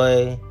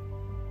enjoy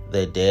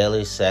the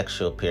daily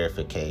sexual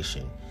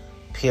purification,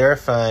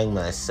 purifying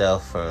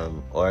myself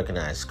from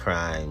organized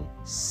crime,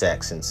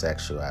 sex, and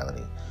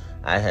sexuality.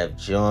 I have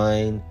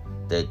joined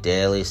the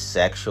daily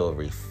sexual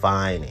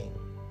refining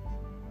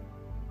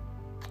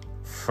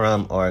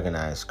from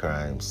organized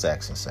crime,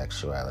 sex, and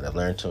sexuality. I've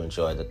learned to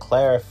enjoy the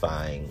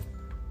clarifying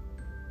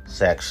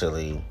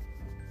sexually.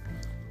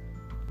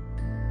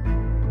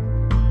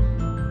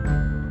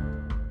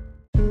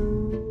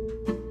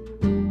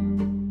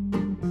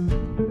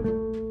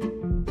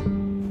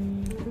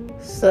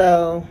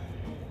 So,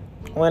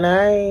 when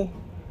I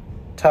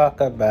talk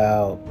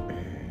about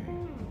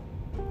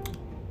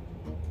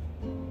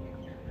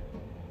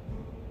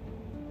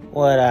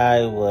what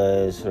I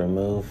was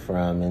removed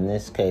from, in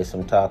this case,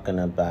 I'm talking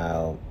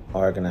about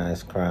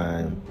organized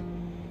crime.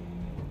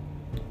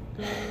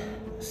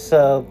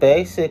 So,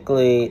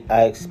 basically,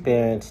 I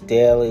experienced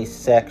daily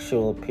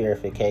sexual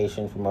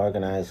purification from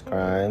organized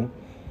crime.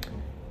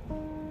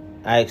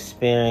 I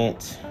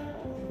experienced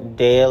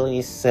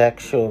daily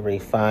sexual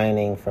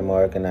refining from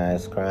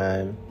organized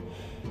crime.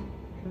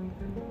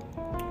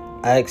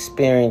 I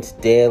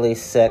experienced daily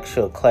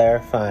sexual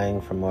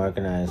clarifying from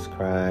organized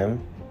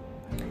crime.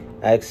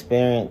 I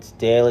experienced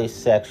daily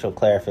sexual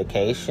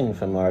clarification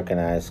from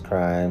organized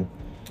crime.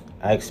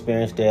 I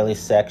experienced daily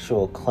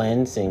sexual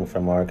cleansing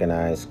from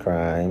organized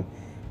crime.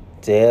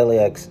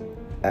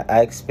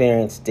 I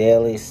experienced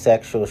daily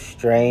sexual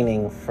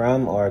straining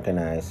from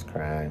organized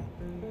crime.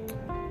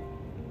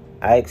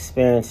 I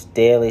experienced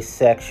daily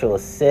sexual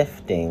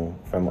sifting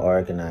from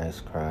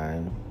organized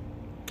crime.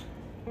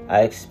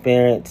 I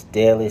experienced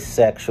daily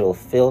sexual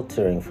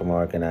filtering from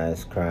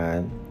organized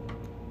crime.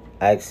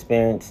 I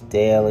experienced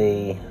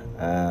daily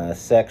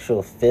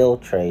sexual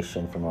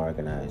filtration from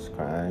organized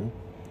crime.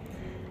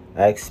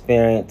 I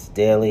experienced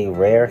daily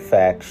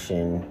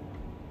rarefaction.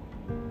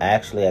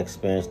 Actually, I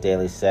experienced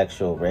daily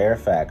sexual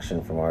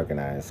rarefaction from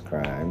organized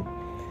crime.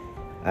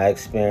 I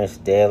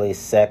experienced daily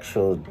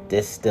sexual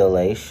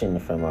distillation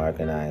from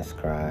organized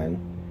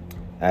crime.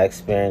 I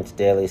experienced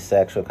daily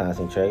sexual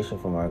concentration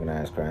from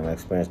organized crime. I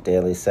experienced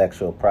daily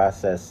sexual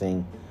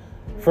processing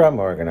from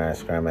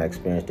organized crime. I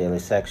experienced daily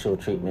sexual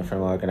treatment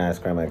from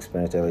organized crime. I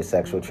experienced daily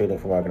sexual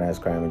treatment from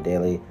organized crime and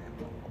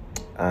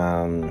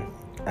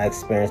I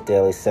experienced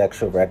daily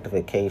sexual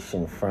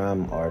rectification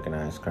from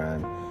organized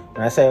crime.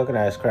 When I say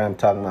organized crime, I'm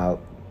talking about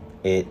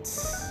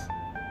its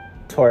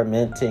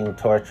tormenting,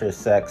 torture,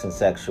 sex, and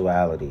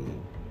sexuality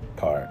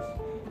part.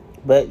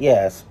 But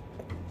yes,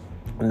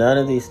 none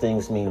of these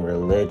things mean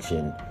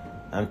religion.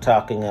 I'm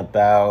talking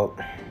about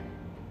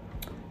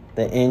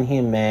the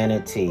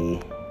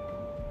inhumanity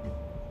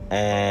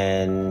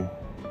and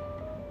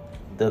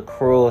the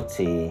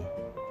cruelty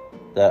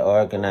that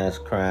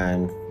organized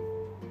crime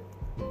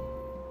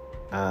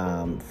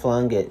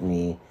flung at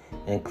me,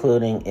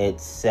 including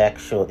its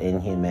sexual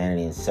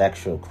inhumanity and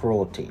sexual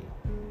cruelty.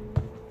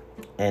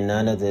 And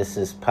none of this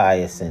is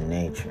pious in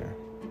nature.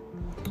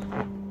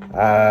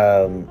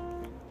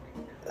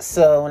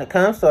 So when it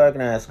comes to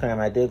organized crime,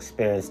 I do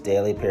experience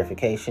daily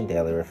purification,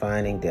 daily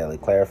refining, daily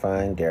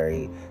clarifying,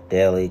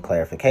 daily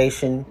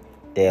clarification,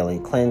 daily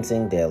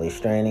cleansing, daily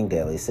straining,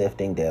 daily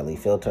sifting, daily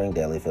filtering,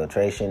 daily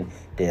filtration,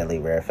 daily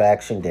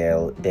rarefaction,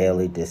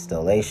 daily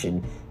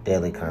distillation,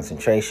 daily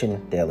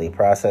concentration, daily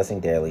processing,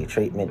 daily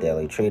treatment,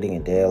 daily treating,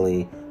 and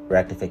daily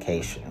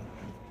rectification.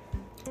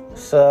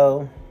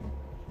 So,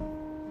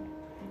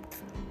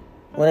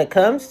 when it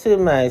comes to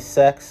my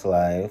sex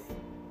life,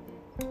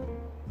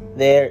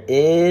 there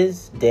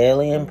is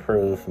daily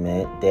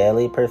improvement,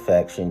 daily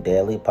perfection,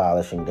 daily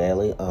polishing,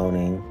 daily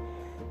owning,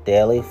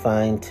 daily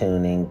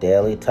fine-tuning,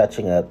 daily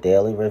touching up,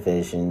 daily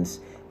revisions,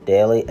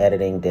 daily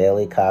editing,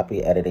 daily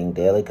copy editing,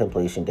 daily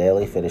completion,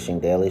 daily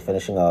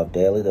finishing off,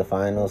 daily the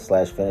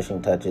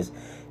final/finishing touches,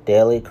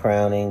 daily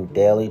crowning,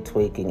 daily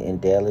tweaking,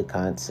 and daily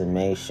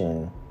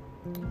consummation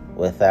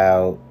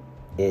without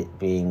it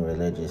being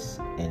religious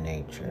in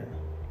nature.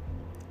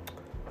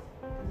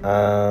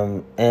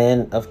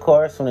 And of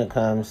course, when it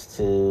comes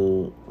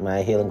to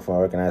my healing from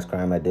organized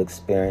crime, I do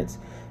experience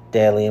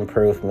daily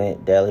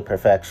improvement, daily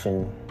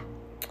perfection,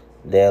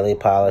 daily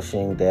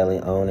polishing, daily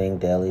owning,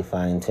 daily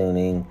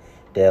fine-tuning,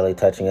 daily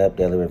touching up,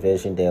 daily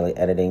revision, daily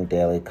editing,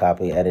 daily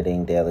copy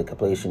editing, daily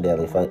completion,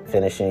 daily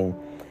finishing,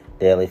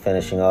 daily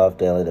finishing off,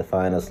 daily the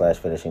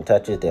final/finishing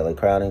touches, daily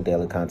crowning,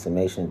 daily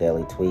consummation,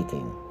 daily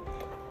tweaking.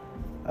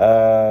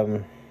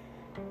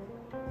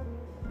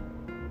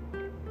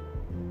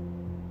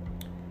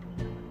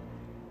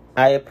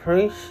 I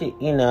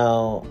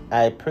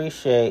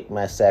appreciate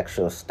my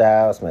sexual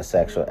styles, my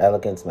sexual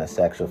elegance, my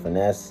sexual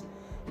finesse,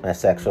 my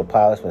sexual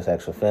polish, my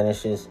sexual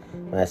finishes,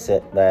 my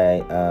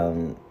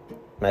sexual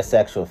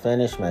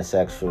finish, my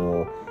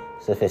sexual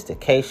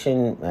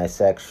sophistication, my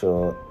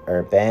sexual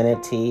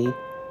urbanity,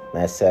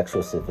 my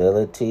sexual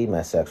civility,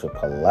 my sexual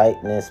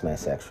politeness, my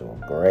sexual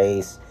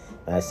grace,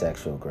 my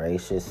sexual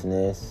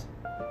graciousness,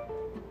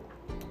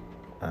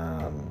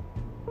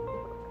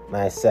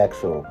 my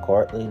sexual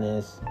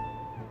courtliness,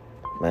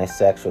 my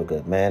sexual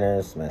good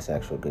manners, my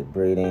sexual good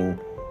breeding,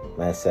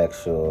 my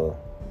sexual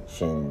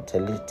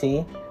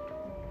gentility,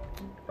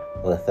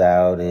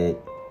 without it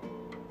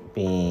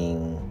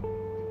being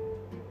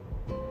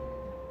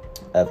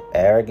of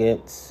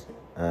arrogance,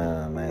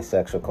 my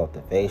sexual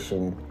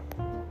cultivation,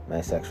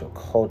 my sexual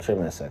culture,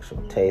 my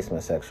sexual taste, my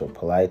sexual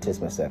politeness,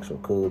 my sexual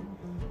code,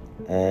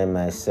 and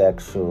my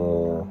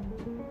sexual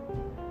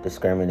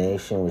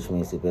discrimination, which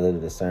means the ability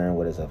to discern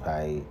what is of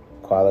high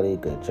quality,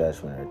 good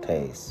judgment, or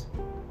taste.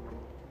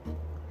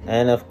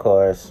 And of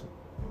course,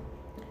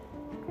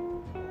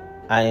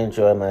 I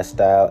enjoy my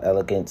style,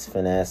 elegance,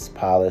 finesse,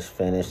 polish,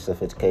 finish,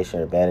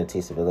 sophistication, urbanity,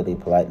 civility,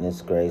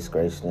 politeness, grace,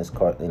 graciousness,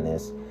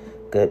 courtliness,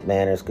 good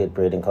manners, good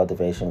breeding,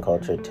 cultivation,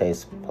 culture,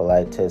 taste,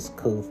 politeness,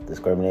 couth,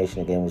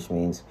 discrimination, again, which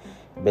means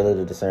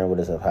ability to discern what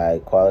is of high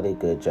quality,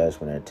 good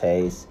judgment, or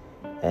taste,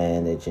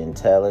 and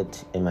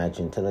my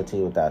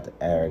gentility without the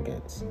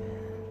arrogance.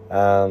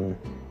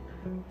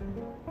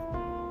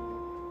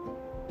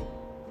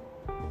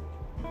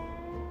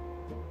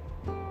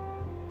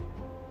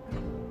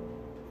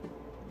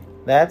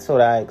 That's what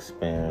I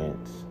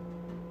experience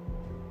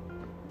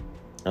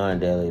on a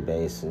daily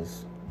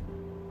basis.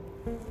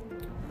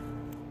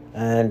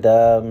 And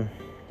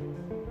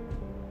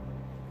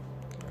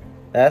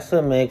that's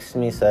what makes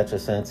me such a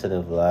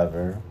sensitive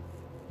lover.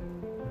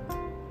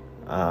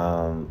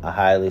 A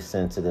highly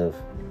sensitive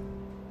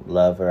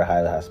lover, a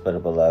highly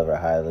hospitable lover, a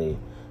highly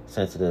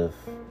sensitive,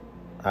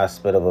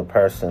 hospitable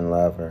person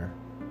lover,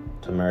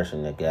 to merge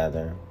them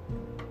together.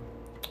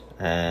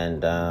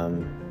 And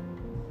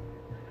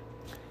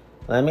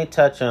let me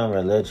touch on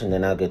religion,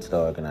 then I'll get to the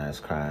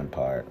organized crime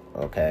part,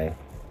 okay?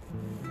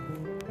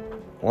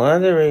 One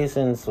of the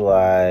reasons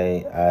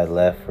why I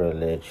left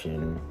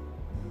religion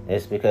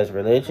is because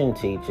religion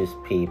teaches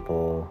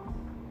people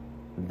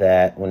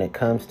that when it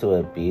comes to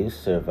abuse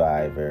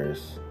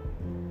survivors,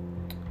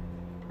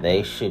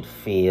 they should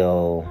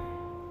feel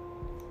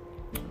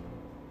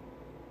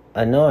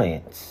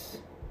annoyance,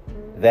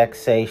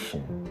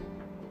 vexation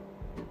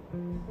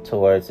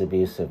towards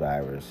abuse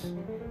survivors.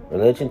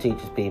 Religion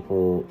teaches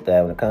people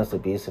that when it comes to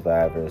abuse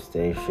survivors,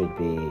 there should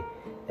be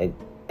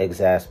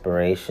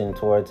exasperation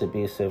towards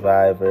abuse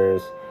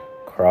survivors,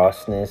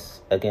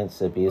 crossness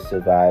against abuse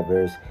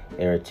survivors,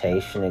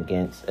 irritation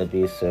against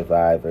abuse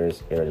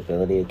survivors,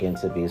 irritability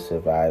against abuse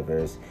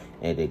survivors,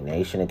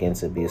 indignation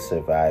against abuse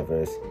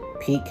survivors,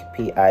 pique,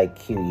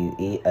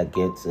 P-I-Q-U-E,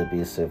 against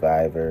abuse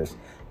survivors,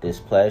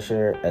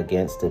 displeasure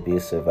against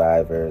abuse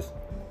survivors,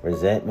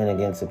 resentment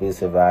against abuse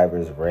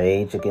survivors,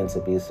 rage against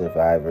abuse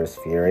survivors,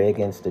 fury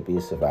against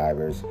abuse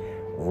survivors,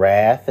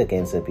 wrath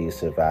against abuse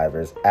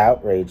survivors,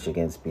 outrage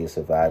against abuse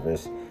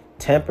survivors,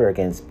 temper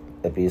against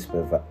abuse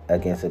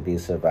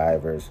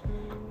survivors,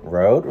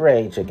 road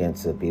rage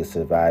against abuse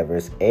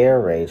survivors,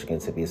 air rage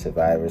against abuse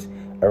survivors,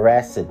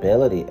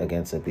 irascibility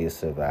against abuse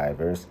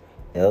survivors,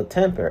 ill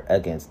temper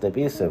against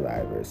abuse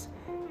survivors,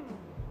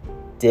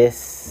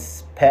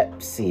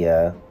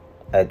 dyspepsia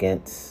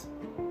against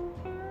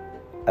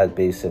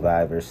abuse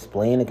survivors,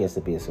 spleen against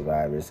abuse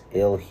survivors,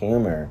 ill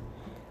humor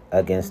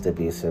against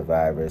abuse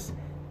survivors,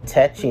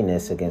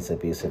 tetchiness against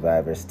abuse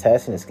survivors,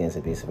 testiness against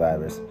abuse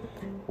survivors,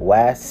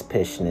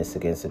 waspishness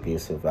against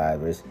abuse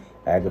survivors,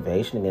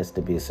 aggravation against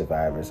abuse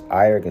survivors,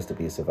 ire against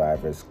abuse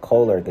survivors,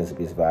 choler against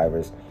abuse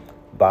survivors,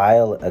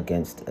 bile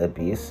against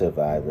abuse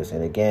survivors,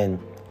 and again,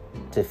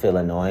 to feel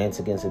annoyance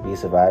against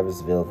abuse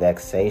survivors, feel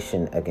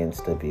vexation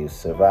against abuse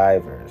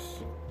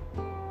survivors.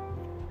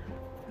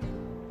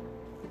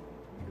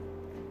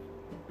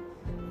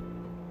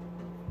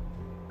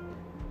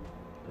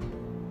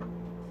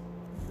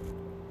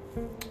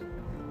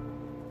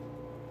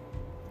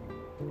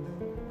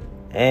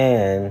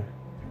 And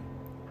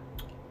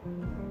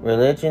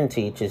religion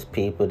teaches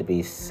people to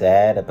be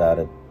sad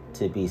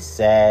to be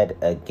sad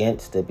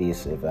against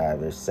abuse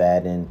survivors,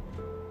 saddened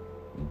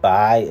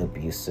by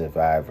abuse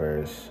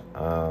survivors,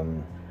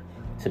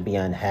 to be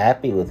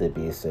unhappy with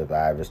abuse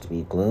survivors, to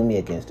be gloomy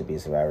against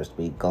abuse survivors, to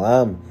be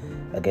glum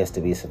against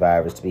abuse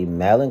survivors, to be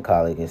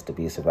melancholy against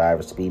abuse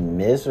survivors, to be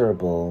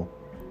miserable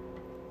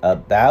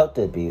about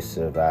abuse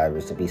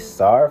survivors, to be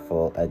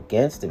sorrowful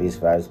against abuse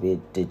survivors, to be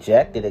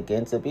dejected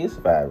against abuse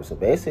survivors. So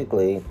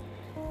basically,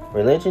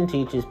 religion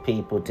teaches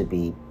people to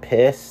be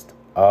pissed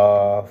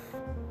off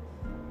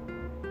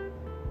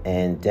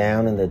and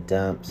down in the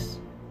dumps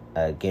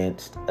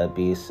against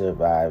abuse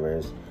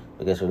survivors,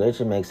 because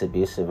religion makes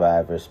abuse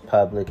survivors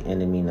public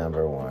enemy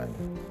number one.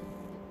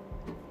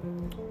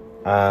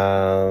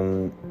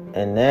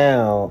 And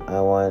now I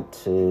want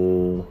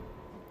to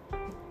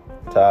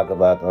talk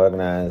about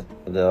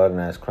the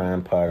organized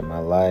crime part of my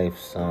life.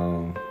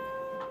 So,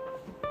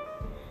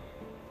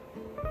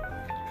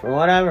 from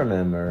what I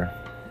remember,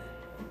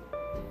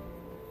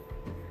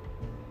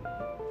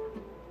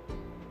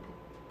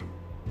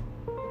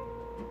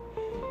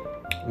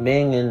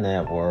 being in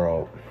that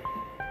world,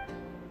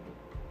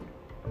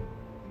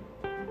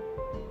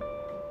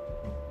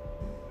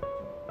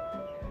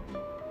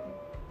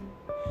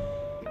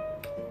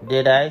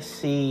 did I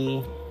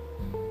see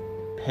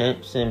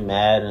pimps and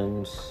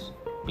madams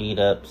beat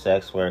up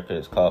sex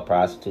workers called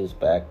prostitutes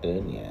back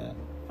then? Yeah.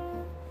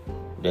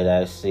 Did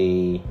I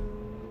see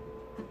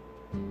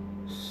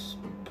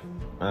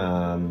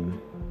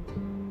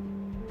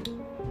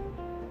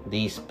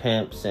these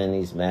pimps and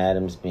these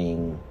madams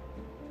being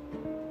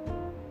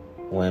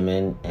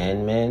women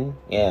and men?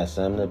 Yeah,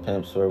 some of the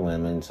pimps were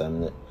women.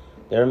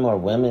 There were more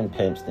women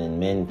pimps than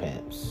men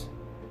pimps.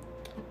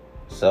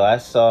 So I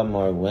saw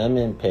more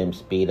women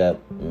pimps beat up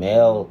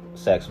male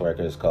sex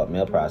workers called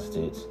male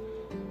prostitutes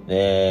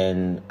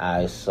than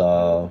I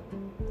saw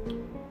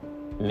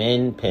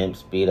men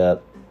pimps beat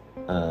up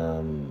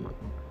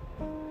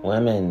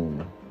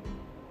women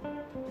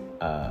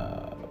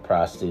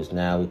prostitutes.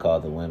 Now we call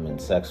them women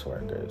sex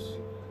workers.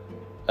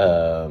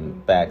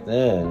 Back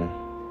then,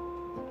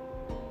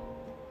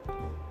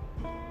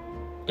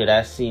 did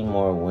I see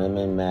more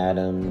women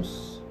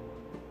madams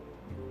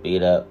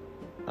beat up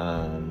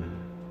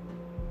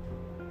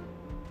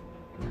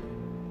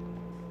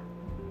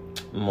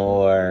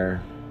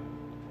more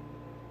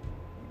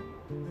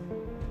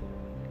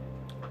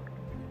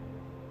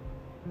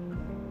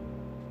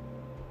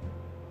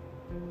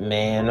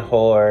man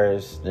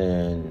whores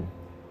than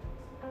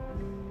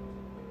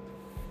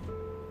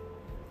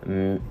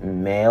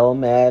male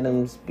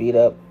madams beat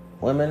up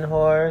women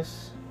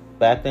whores?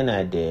 Back then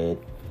I did.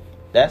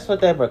 That's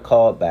what they were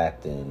called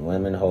back then.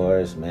 Women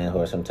whores, man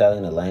whores. I'm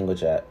telling you the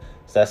language.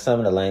 That's some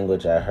of the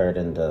language I heard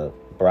in the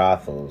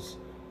brothels.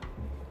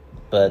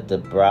 But the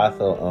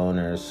brothel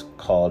owners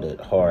called it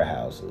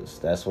whorehouses.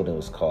 That's what it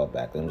was called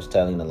back then. I'm just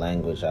telling you the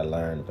language I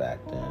learned back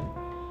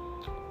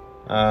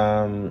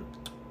then.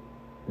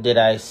 Did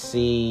I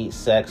see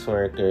sex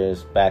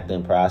workers, back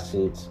then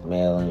prostitutes,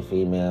 male and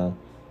female,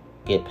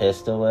 get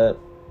pistol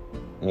whipped?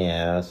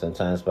 Yeah,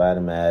 sometimes by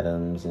the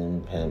madams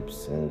and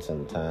pimps, and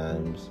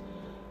sometimes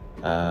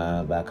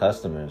by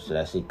customers. Did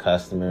I see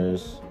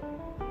customers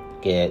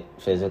get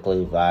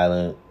physically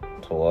violent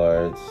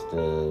towards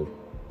the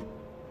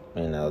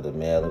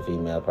male and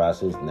female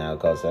prostitutes, now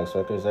called sex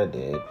workers? I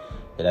did.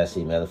 Did I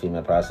see male and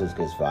female prostitutes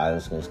get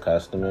violence against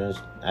customers?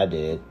 I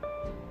did.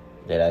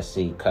 Did I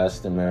see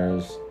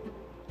customers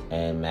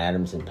and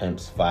madams and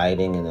pimps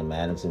fighting and the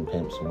madams and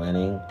pimps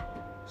winning?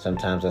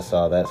 Sometimes I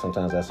saw that.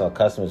 Sometimes I saw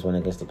customers win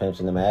against the pimps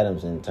and the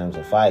madams in terms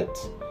of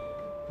fights.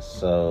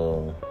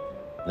 So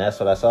that's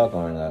what I saw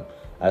growing up.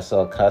 I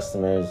saw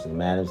customers and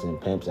madams and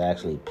pimps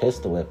actually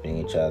pistol whipping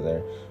each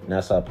other. And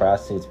I saw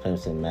prostitutes,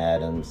 pimps, and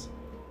madams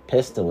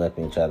pistol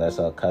whipping each other. I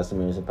saw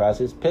customers and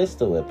prostitutes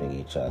pistol whipping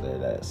each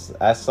other.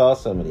 I saw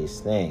some of these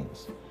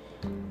things.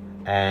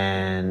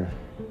 And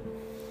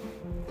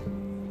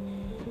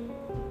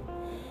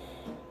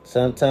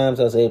sometimes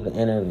I was able to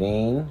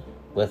intervene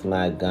with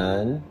my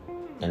gun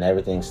and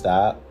everything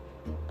stopped,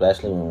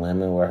 especially when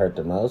women were hurt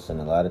the most. And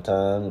a lot of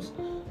times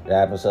it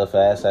happened so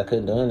fast I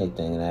couldn't do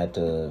anything, and I had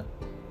to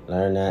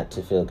learn not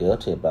to feel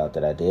guilty about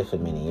that. I did for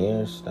many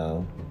years,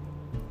 though.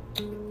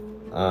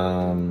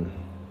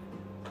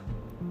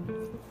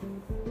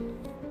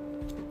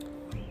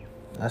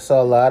 I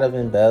saw a lot of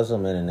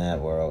embezzlement in that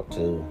world,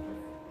 too.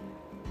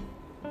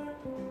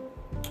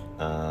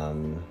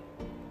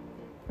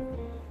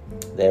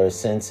 There were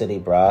Sin City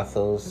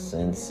brothels,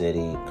 Sin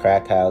City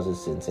crack houses,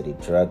 Sin City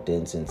drug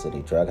dens, Sin City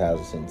drug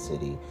houses, Sin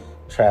City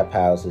trap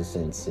houses,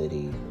 Sin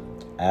City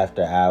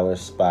after hours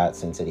spots,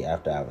 Sin City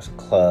after hours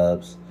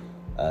clubs,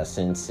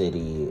 Sin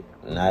City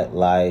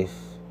nightlife,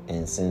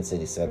 and Sin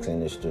City sex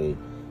industry.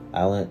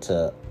 I went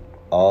to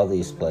all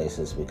these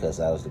places because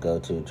I was the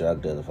go-to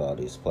drug dealer for all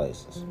these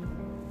places,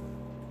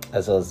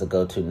 as well as the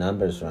go-to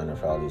numbers runner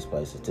for all these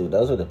places too.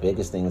 Those were the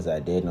biggest things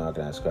I did in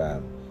organized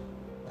crime: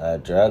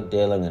 drug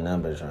dealing and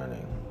numbers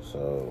running.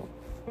 So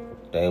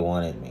they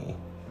wanted me,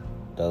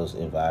 those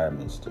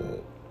environments to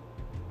it.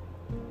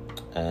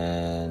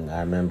 And I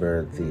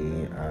remember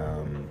the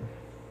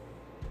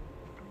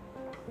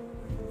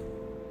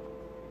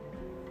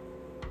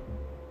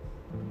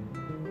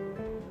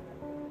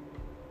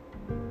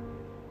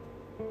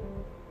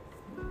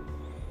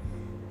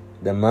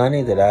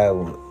money that I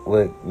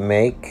would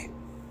make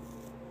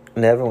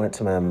never went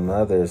to my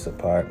mother's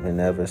apartment,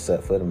 never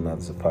set foot in my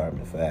mother's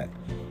apartment. In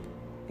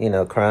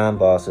fact, crime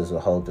bosses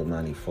would hold the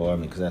money for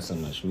me because that's so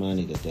much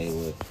money that they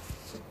would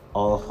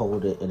all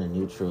hold it in a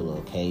neutral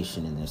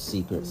location in their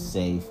secret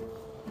safe,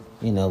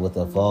 with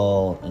a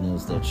vault, and it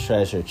was their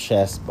treasure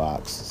chest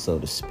box, so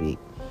to speak.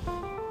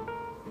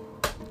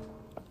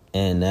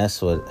 And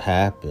that's what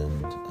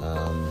happened.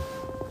 I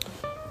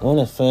want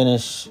to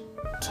finish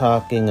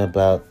talking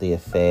about the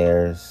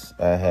affairs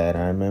I had.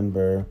 I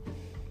remember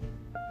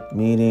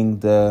meeting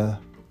the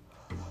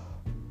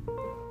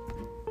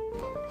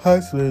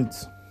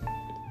husbands.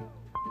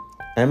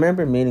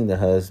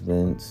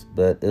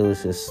 But it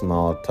was just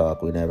small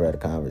talk. We never had a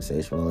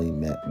conversation. We only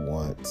met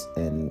once,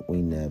 and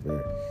we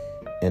never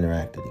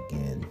interacted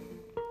again.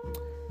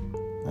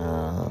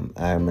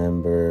 I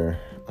remember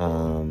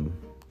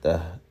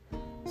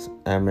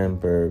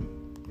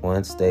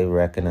once they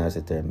recognized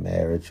that their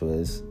marriage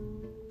was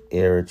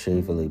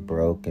irretrievably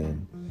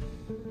broken.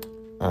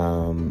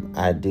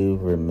 I do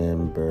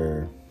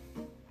remember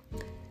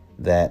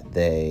that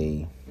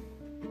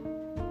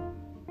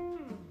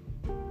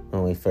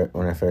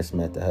when I first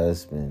met the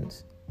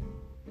husbands,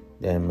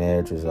 their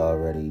marriage was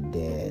already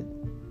dead.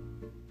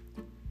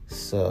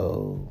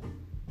 So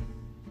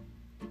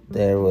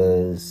there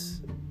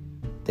was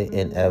the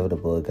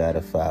inevitable, got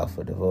to file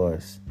for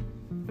divorce.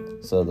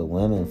 So the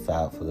women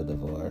filed for the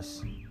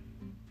divorce.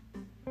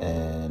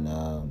 And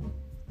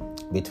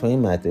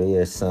between my 3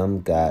 years,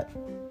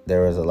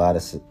 there was a lot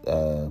of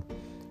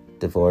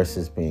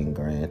divorces being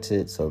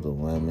granted. So the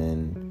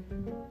women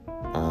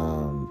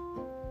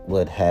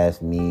would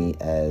have me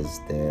as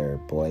their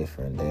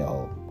boyfriend. They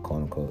all,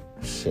 quote unquote,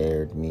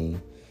 shared me.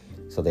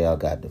 So they all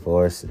got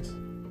divorces.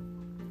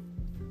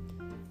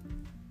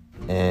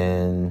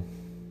 And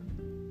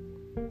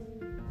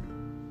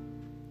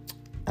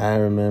I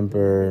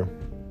remember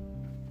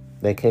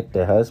they kicked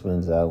their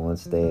husbands out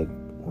once the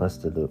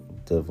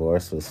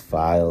divorce was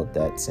filed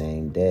that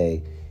same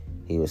day.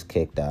 He was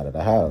kicked out of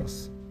the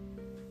house.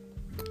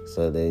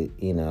 So that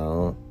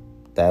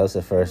was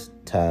the first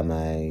time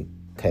I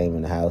came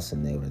in the house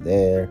and they were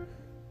there,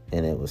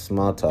 and it was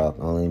small talk.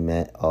 Only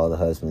met all the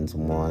husbands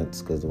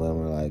once because the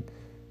women were like,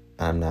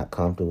 I'm not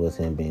comfortable with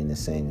him being in the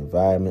same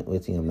environment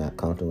with you. I'm not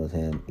comfortable with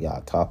him,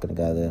 y'all talking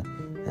together,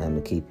 and I'm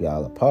going to keep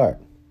y'all apart.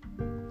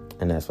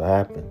 And that's what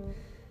happened.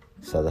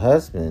 So the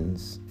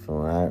husbands,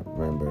 from what I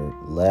remember,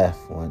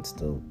 left once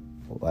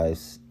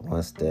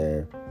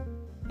their,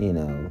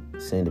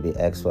 soon-to-be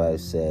ex-wife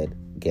said,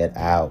 get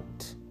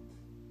out.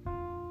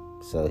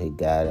 So he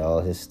got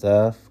all his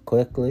stuff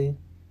quickly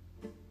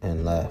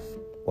and left,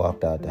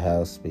 walked out the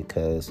house,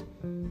 because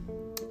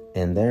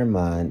in their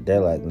mind,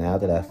 they're like, now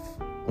that I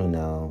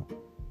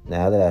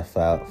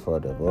filed for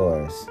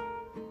divorce,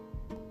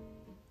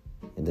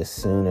 the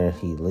sooner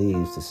he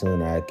leaves, the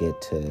sooner I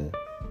get to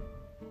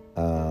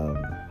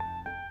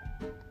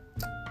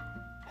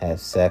have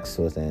sex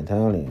with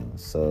Antonio.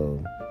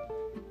 So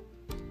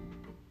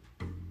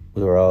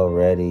we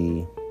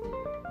already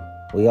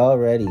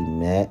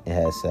met and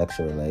had a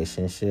sexual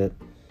relationship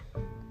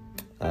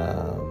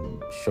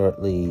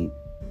shortly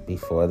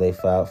before they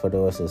filed for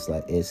divorce.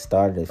 It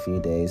started a few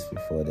days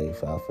before they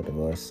filed for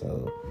divorce.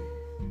 So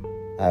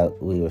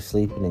we were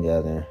sleeping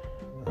together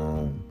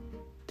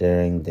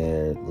during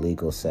their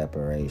legal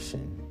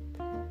separation.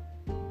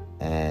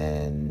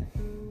 And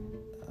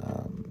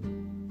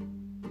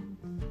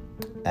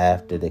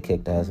after they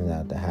kicked the husband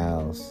out the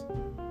house,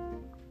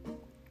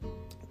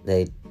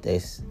 they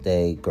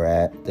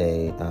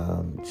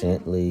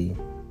gently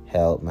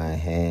held my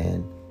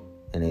hand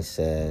and they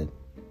said,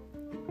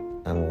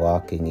 I'm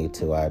walking you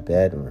to our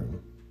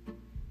bedroom.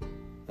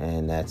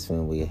 And that's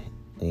when we, as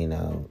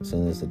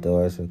soon as the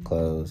doors were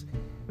closed,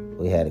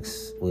 we had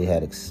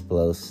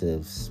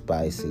explosive,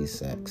 spicy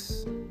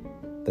sex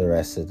the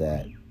rest of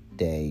that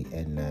day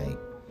and night.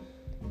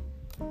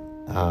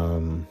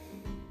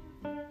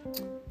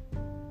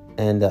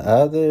 And the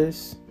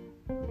others,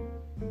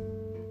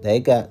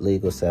 they got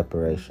legal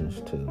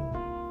separations too.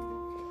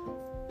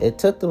 It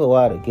took them a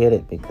while to get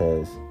it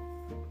because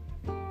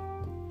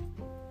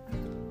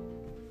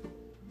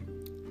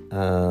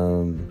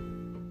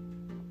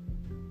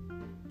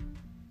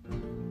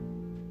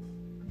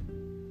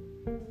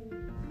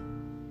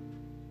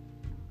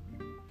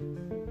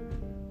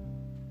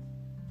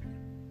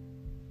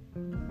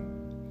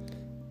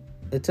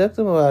it took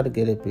them a while to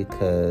get it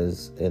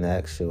because, in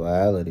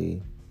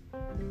actuality,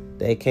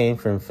 they came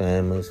from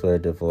families where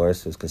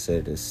divorce was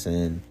considered a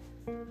sin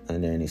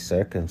under any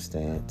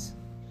circumstance.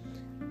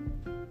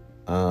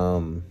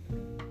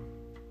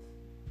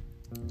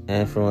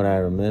 And from what I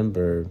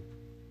remember,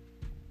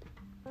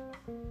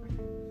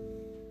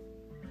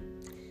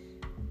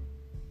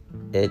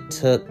 it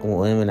took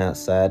women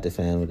outside the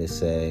family to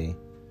say,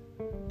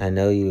 I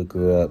know you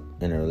grew up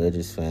in a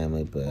religious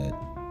family, but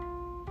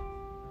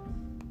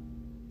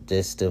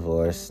this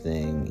divorce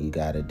thing, you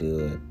gotta do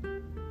it.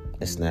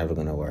 It's never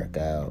gonna work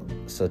out.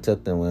 So it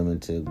took the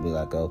women to be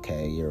like,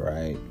 okay, you're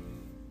right.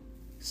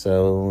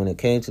 So when it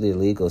came to the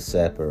legal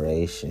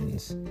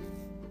separations,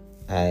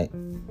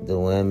 the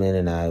women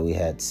and I, we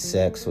had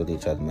sex with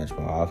each other much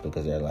more often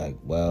because they're like,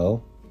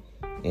 well,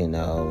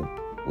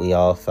 we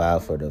all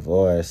filed for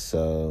divorce,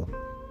 so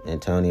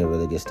Antonio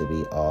really gets to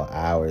be all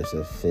ours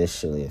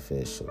officially.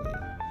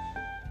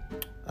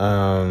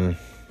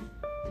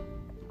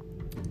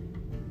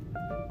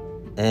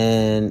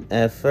 And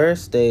at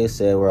first they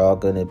said we're all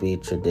going to be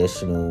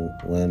traditional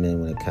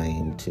women when it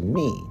came to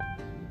me.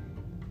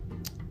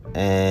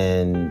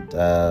 And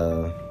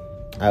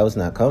I was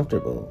not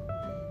comfortable.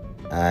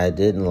 I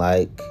didn't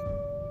like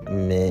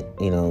men,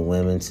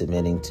 women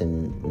submitting to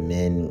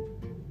men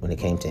when it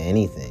came to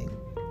anything.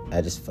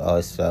 I just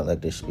always felt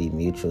like there should be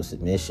mutual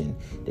submission.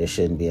 There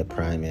shouldn't be a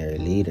primary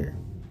leader.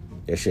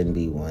 There shouldn't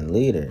be one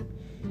leader.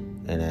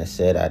 And I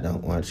said, I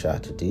don't want y'all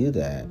to do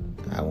that.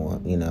 I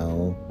want,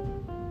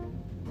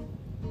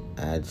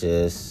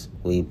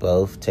 we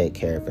both take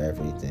care of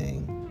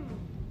everything.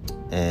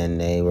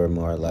 And they were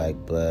more like,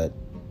 but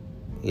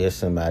you're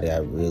somebody I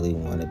really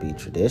want to be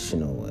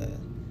traditional with.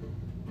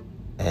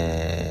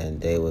 And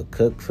they would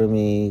cook for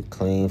me,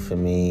 clean for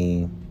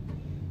me,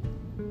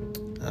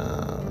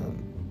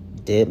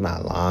 did my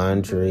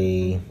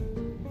laundry.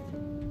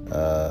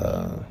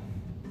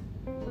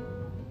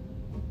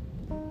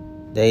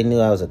 They knew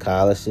I was a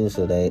college student,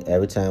 so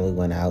every time we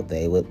went out,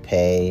 they would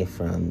pay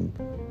from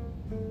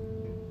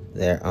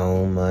their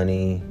own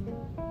money.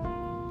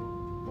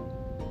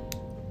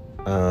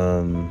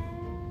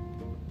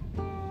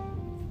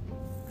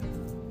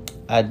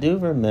 I do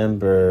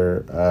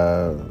remember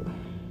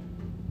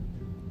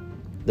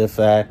the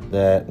fact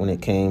that when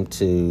it came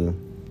to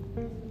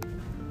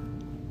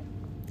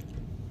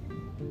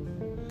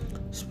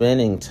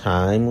spending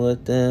time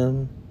with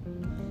them,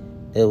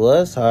 it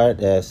was hard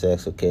to have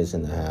sex with kids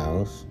in the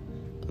house.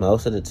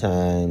 Most of the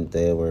time,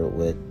 they were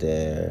with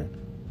their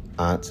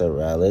aunts or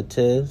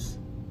relatives.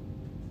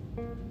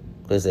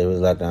 Because they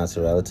was like aunts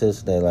or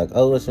relatives. They're like,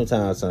 oh, let's spend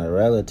time with our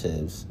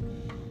relatives.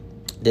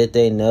 Did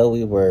they know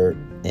we were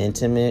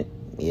intimate?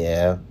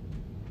 Yeah.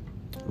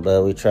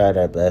 But we tried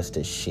our best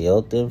to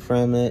shield them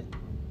from it.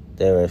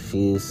 There were a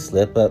few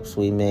slip-ups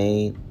we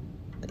made,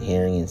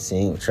 hearing and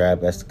seeing. We tried our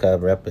best to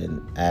cover up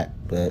and act,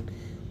 and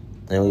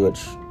we would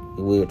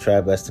try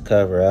our best to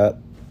cover up,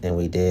 and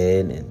we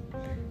did, and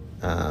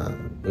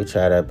we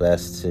tried our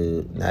best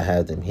to not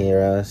have them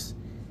hear us,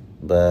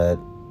 but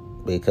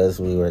because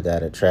we were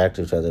that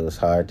attracted to each other, it was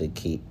hard to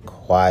keep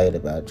quiet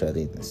about each other,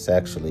 even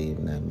sexually,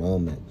 in that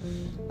moment.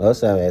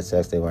 Most of the time we had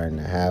sex, they weren't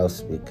in the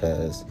house,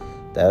 because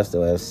that was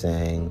the way of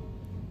saying,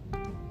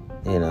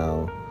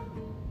 you're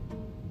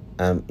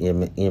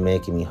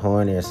making me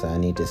hornier, so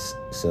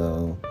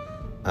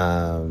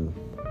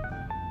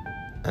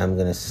I'm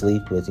going to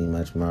sleep with you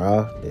much more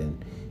often.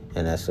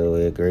 And that's what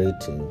we agreed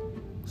to.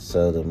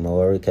 So the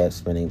more we kept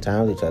spending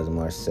time with each other, the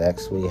more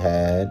sex we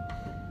had.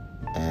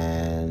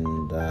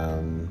 And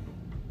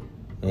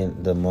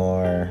the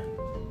more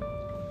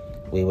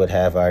we would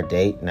have our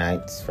date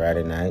nights,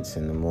 Friday nights,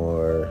 and the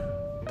more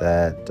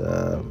that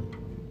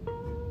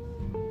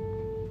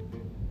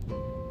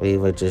we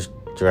would just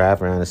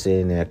drive around the city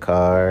in their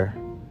car.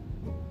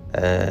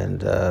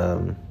 And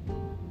the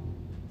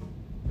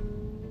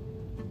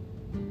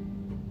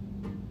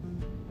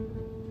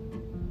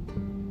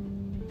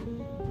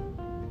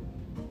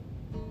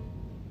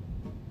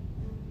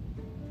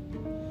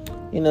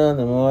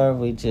more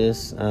we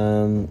just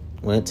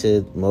went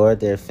to more of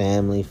their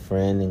family,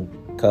 friend, and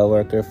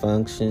coworker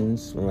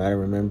functions, from what I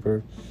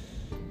remember.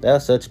 That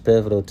was such a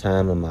pivotal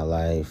time in my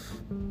life,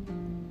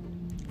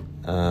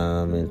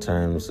 in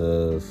terms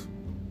of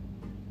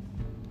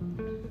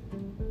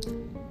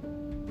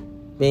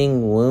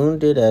being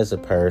wounded as a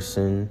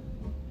person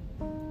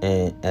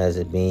and as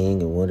a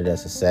being, and wounded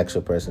as a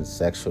sexual person,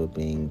 sexual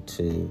being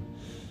too.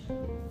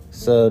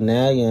 So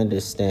now you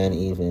understand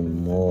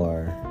even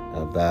more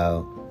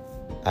about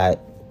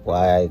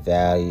why I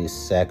value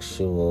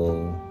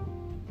sexual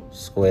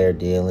square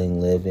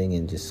dealing living,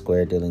 and just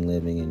square dealing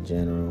living in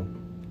general.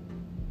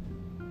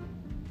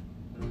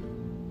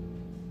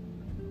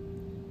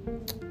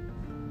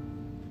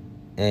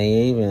 And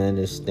you're even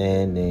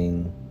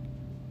understanding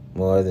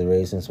more of the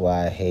reasons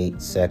why I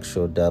hate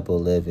sexual double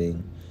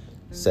living,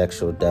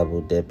 sexual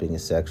double dipping,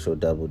 and sexual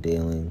double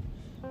dealing,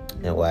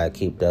 and why I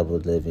keep double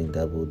living,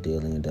 double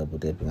dealing, and double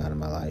dipping out of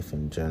my life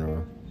in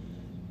general.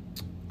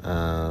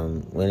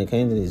 When it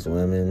came to these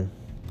women,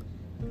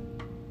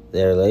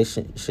 their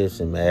relationships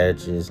and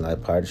marriages,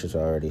 like partnerships,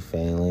 are already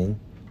failing.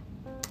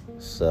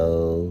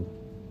 So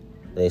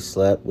they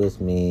slept with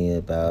me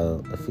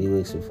about a few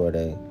weeks before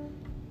they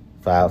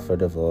filed for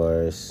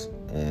divorce,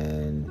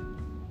 and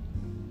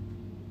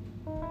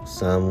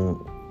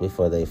some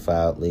before they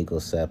filed legal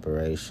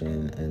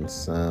separation, and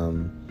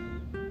some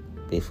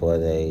before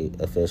they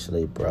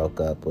officially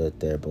broke up with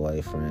their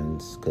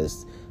boyfriends,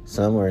 because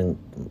some were in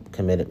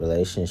committed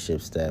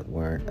relationships that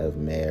weren't of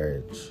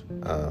marriage,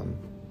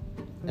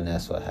 and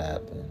that's what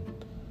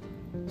happened.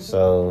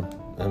 So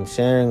I'm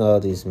sharing all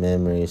these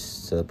memories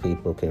so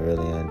people can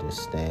really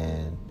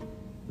understand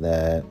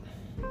that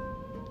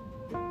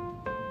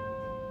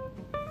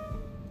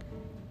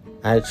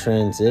I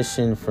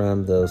transitioned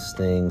from those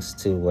things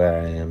to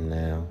where I am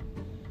now.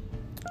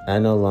 I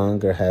no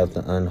longer have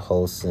the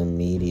unwholesome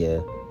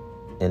media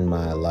in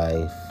my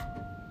life.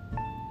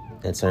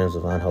 In terms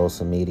of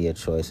unwholesome media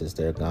choices,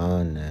 they're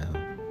gone now.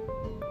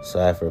 So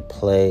I've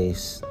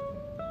replaced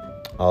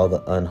all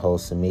the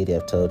unwholesome media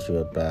I've told you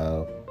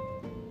about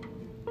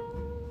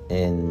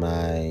in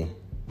my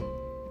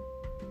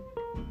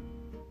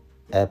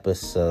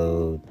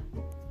episode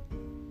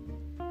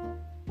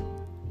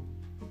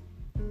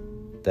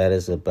that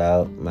is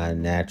about my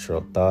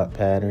natural thought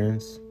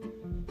patterns.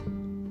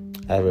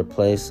 I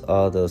replace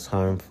all those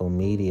harmful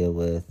media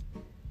with,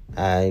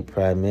 I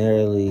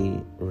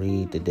primarily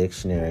read the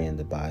dictionary and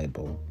the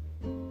Bible,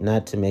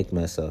 not to make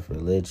myself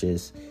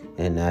religious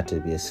and not to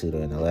be a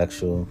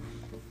pseudo-intellectual,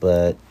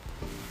 but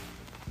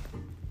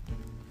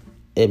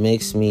it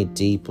makes me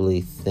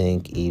deeply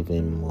think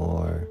even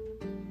more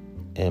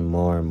and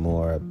more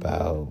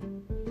about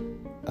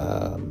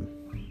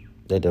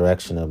the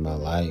direction of my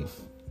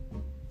life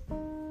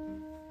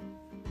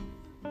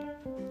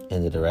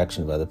and the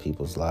direction of other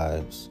people's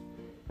lives.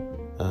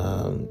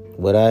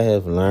 Would I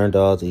have learned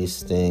all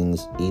these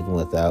things even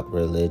without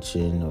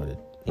religion or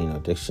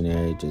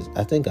dictionary?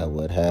 I think I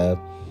would have.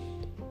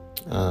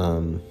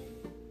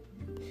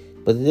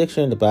 But the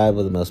dictionary and the Bible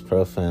are the most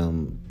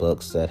profound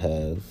books that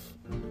have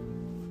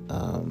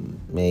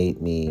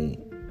made me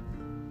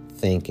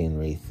think and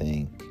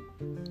rethink,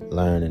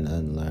 learn and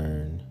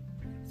unlearn,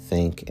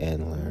 think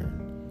and learn.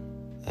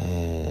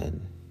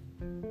 And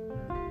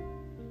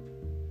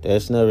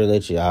there's no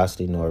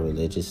religiosity nor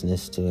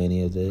religiousness to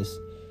any of this.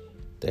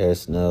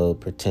 There's no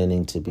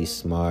pretending to be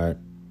smart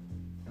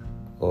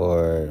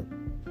or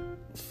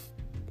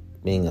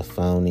being a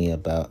phony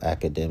about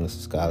academics,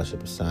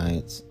 scholarship, or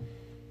science.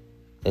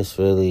 It's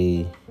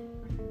really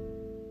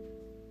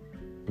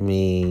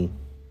me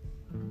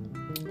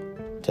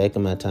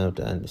taking my time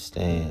to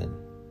understand.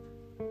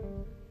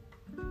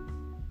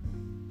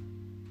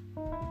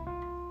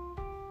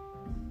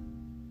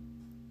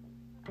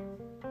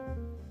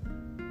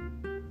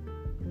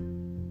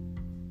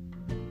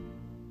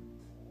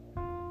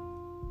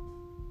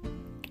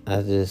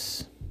 I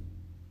just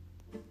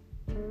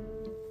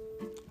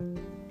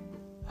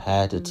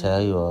had to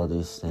tell you all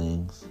these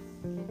things.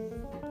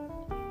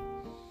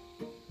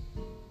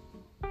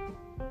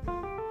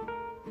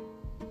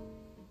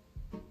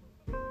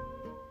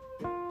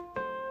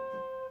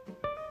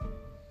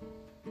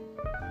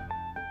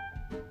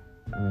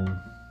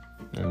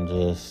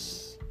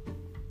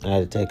 I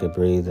had to take a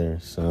breather,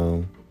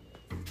 so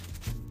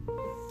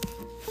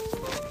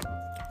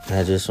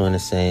I just want to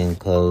say in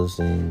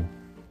closing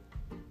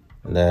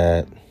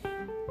that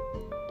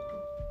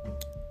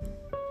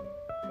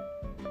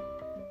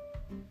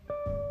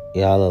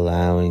y'all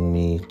allowing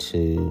me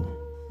to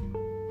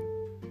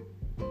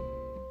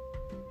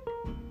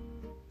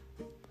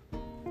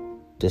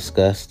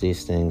discuss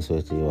these things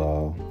with you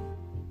all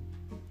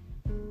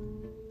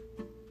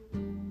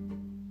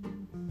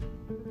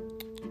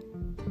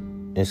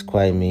is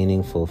quite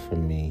meaningful for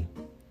me,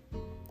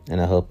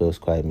 and I hope it was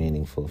quite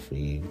meaningful for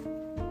you.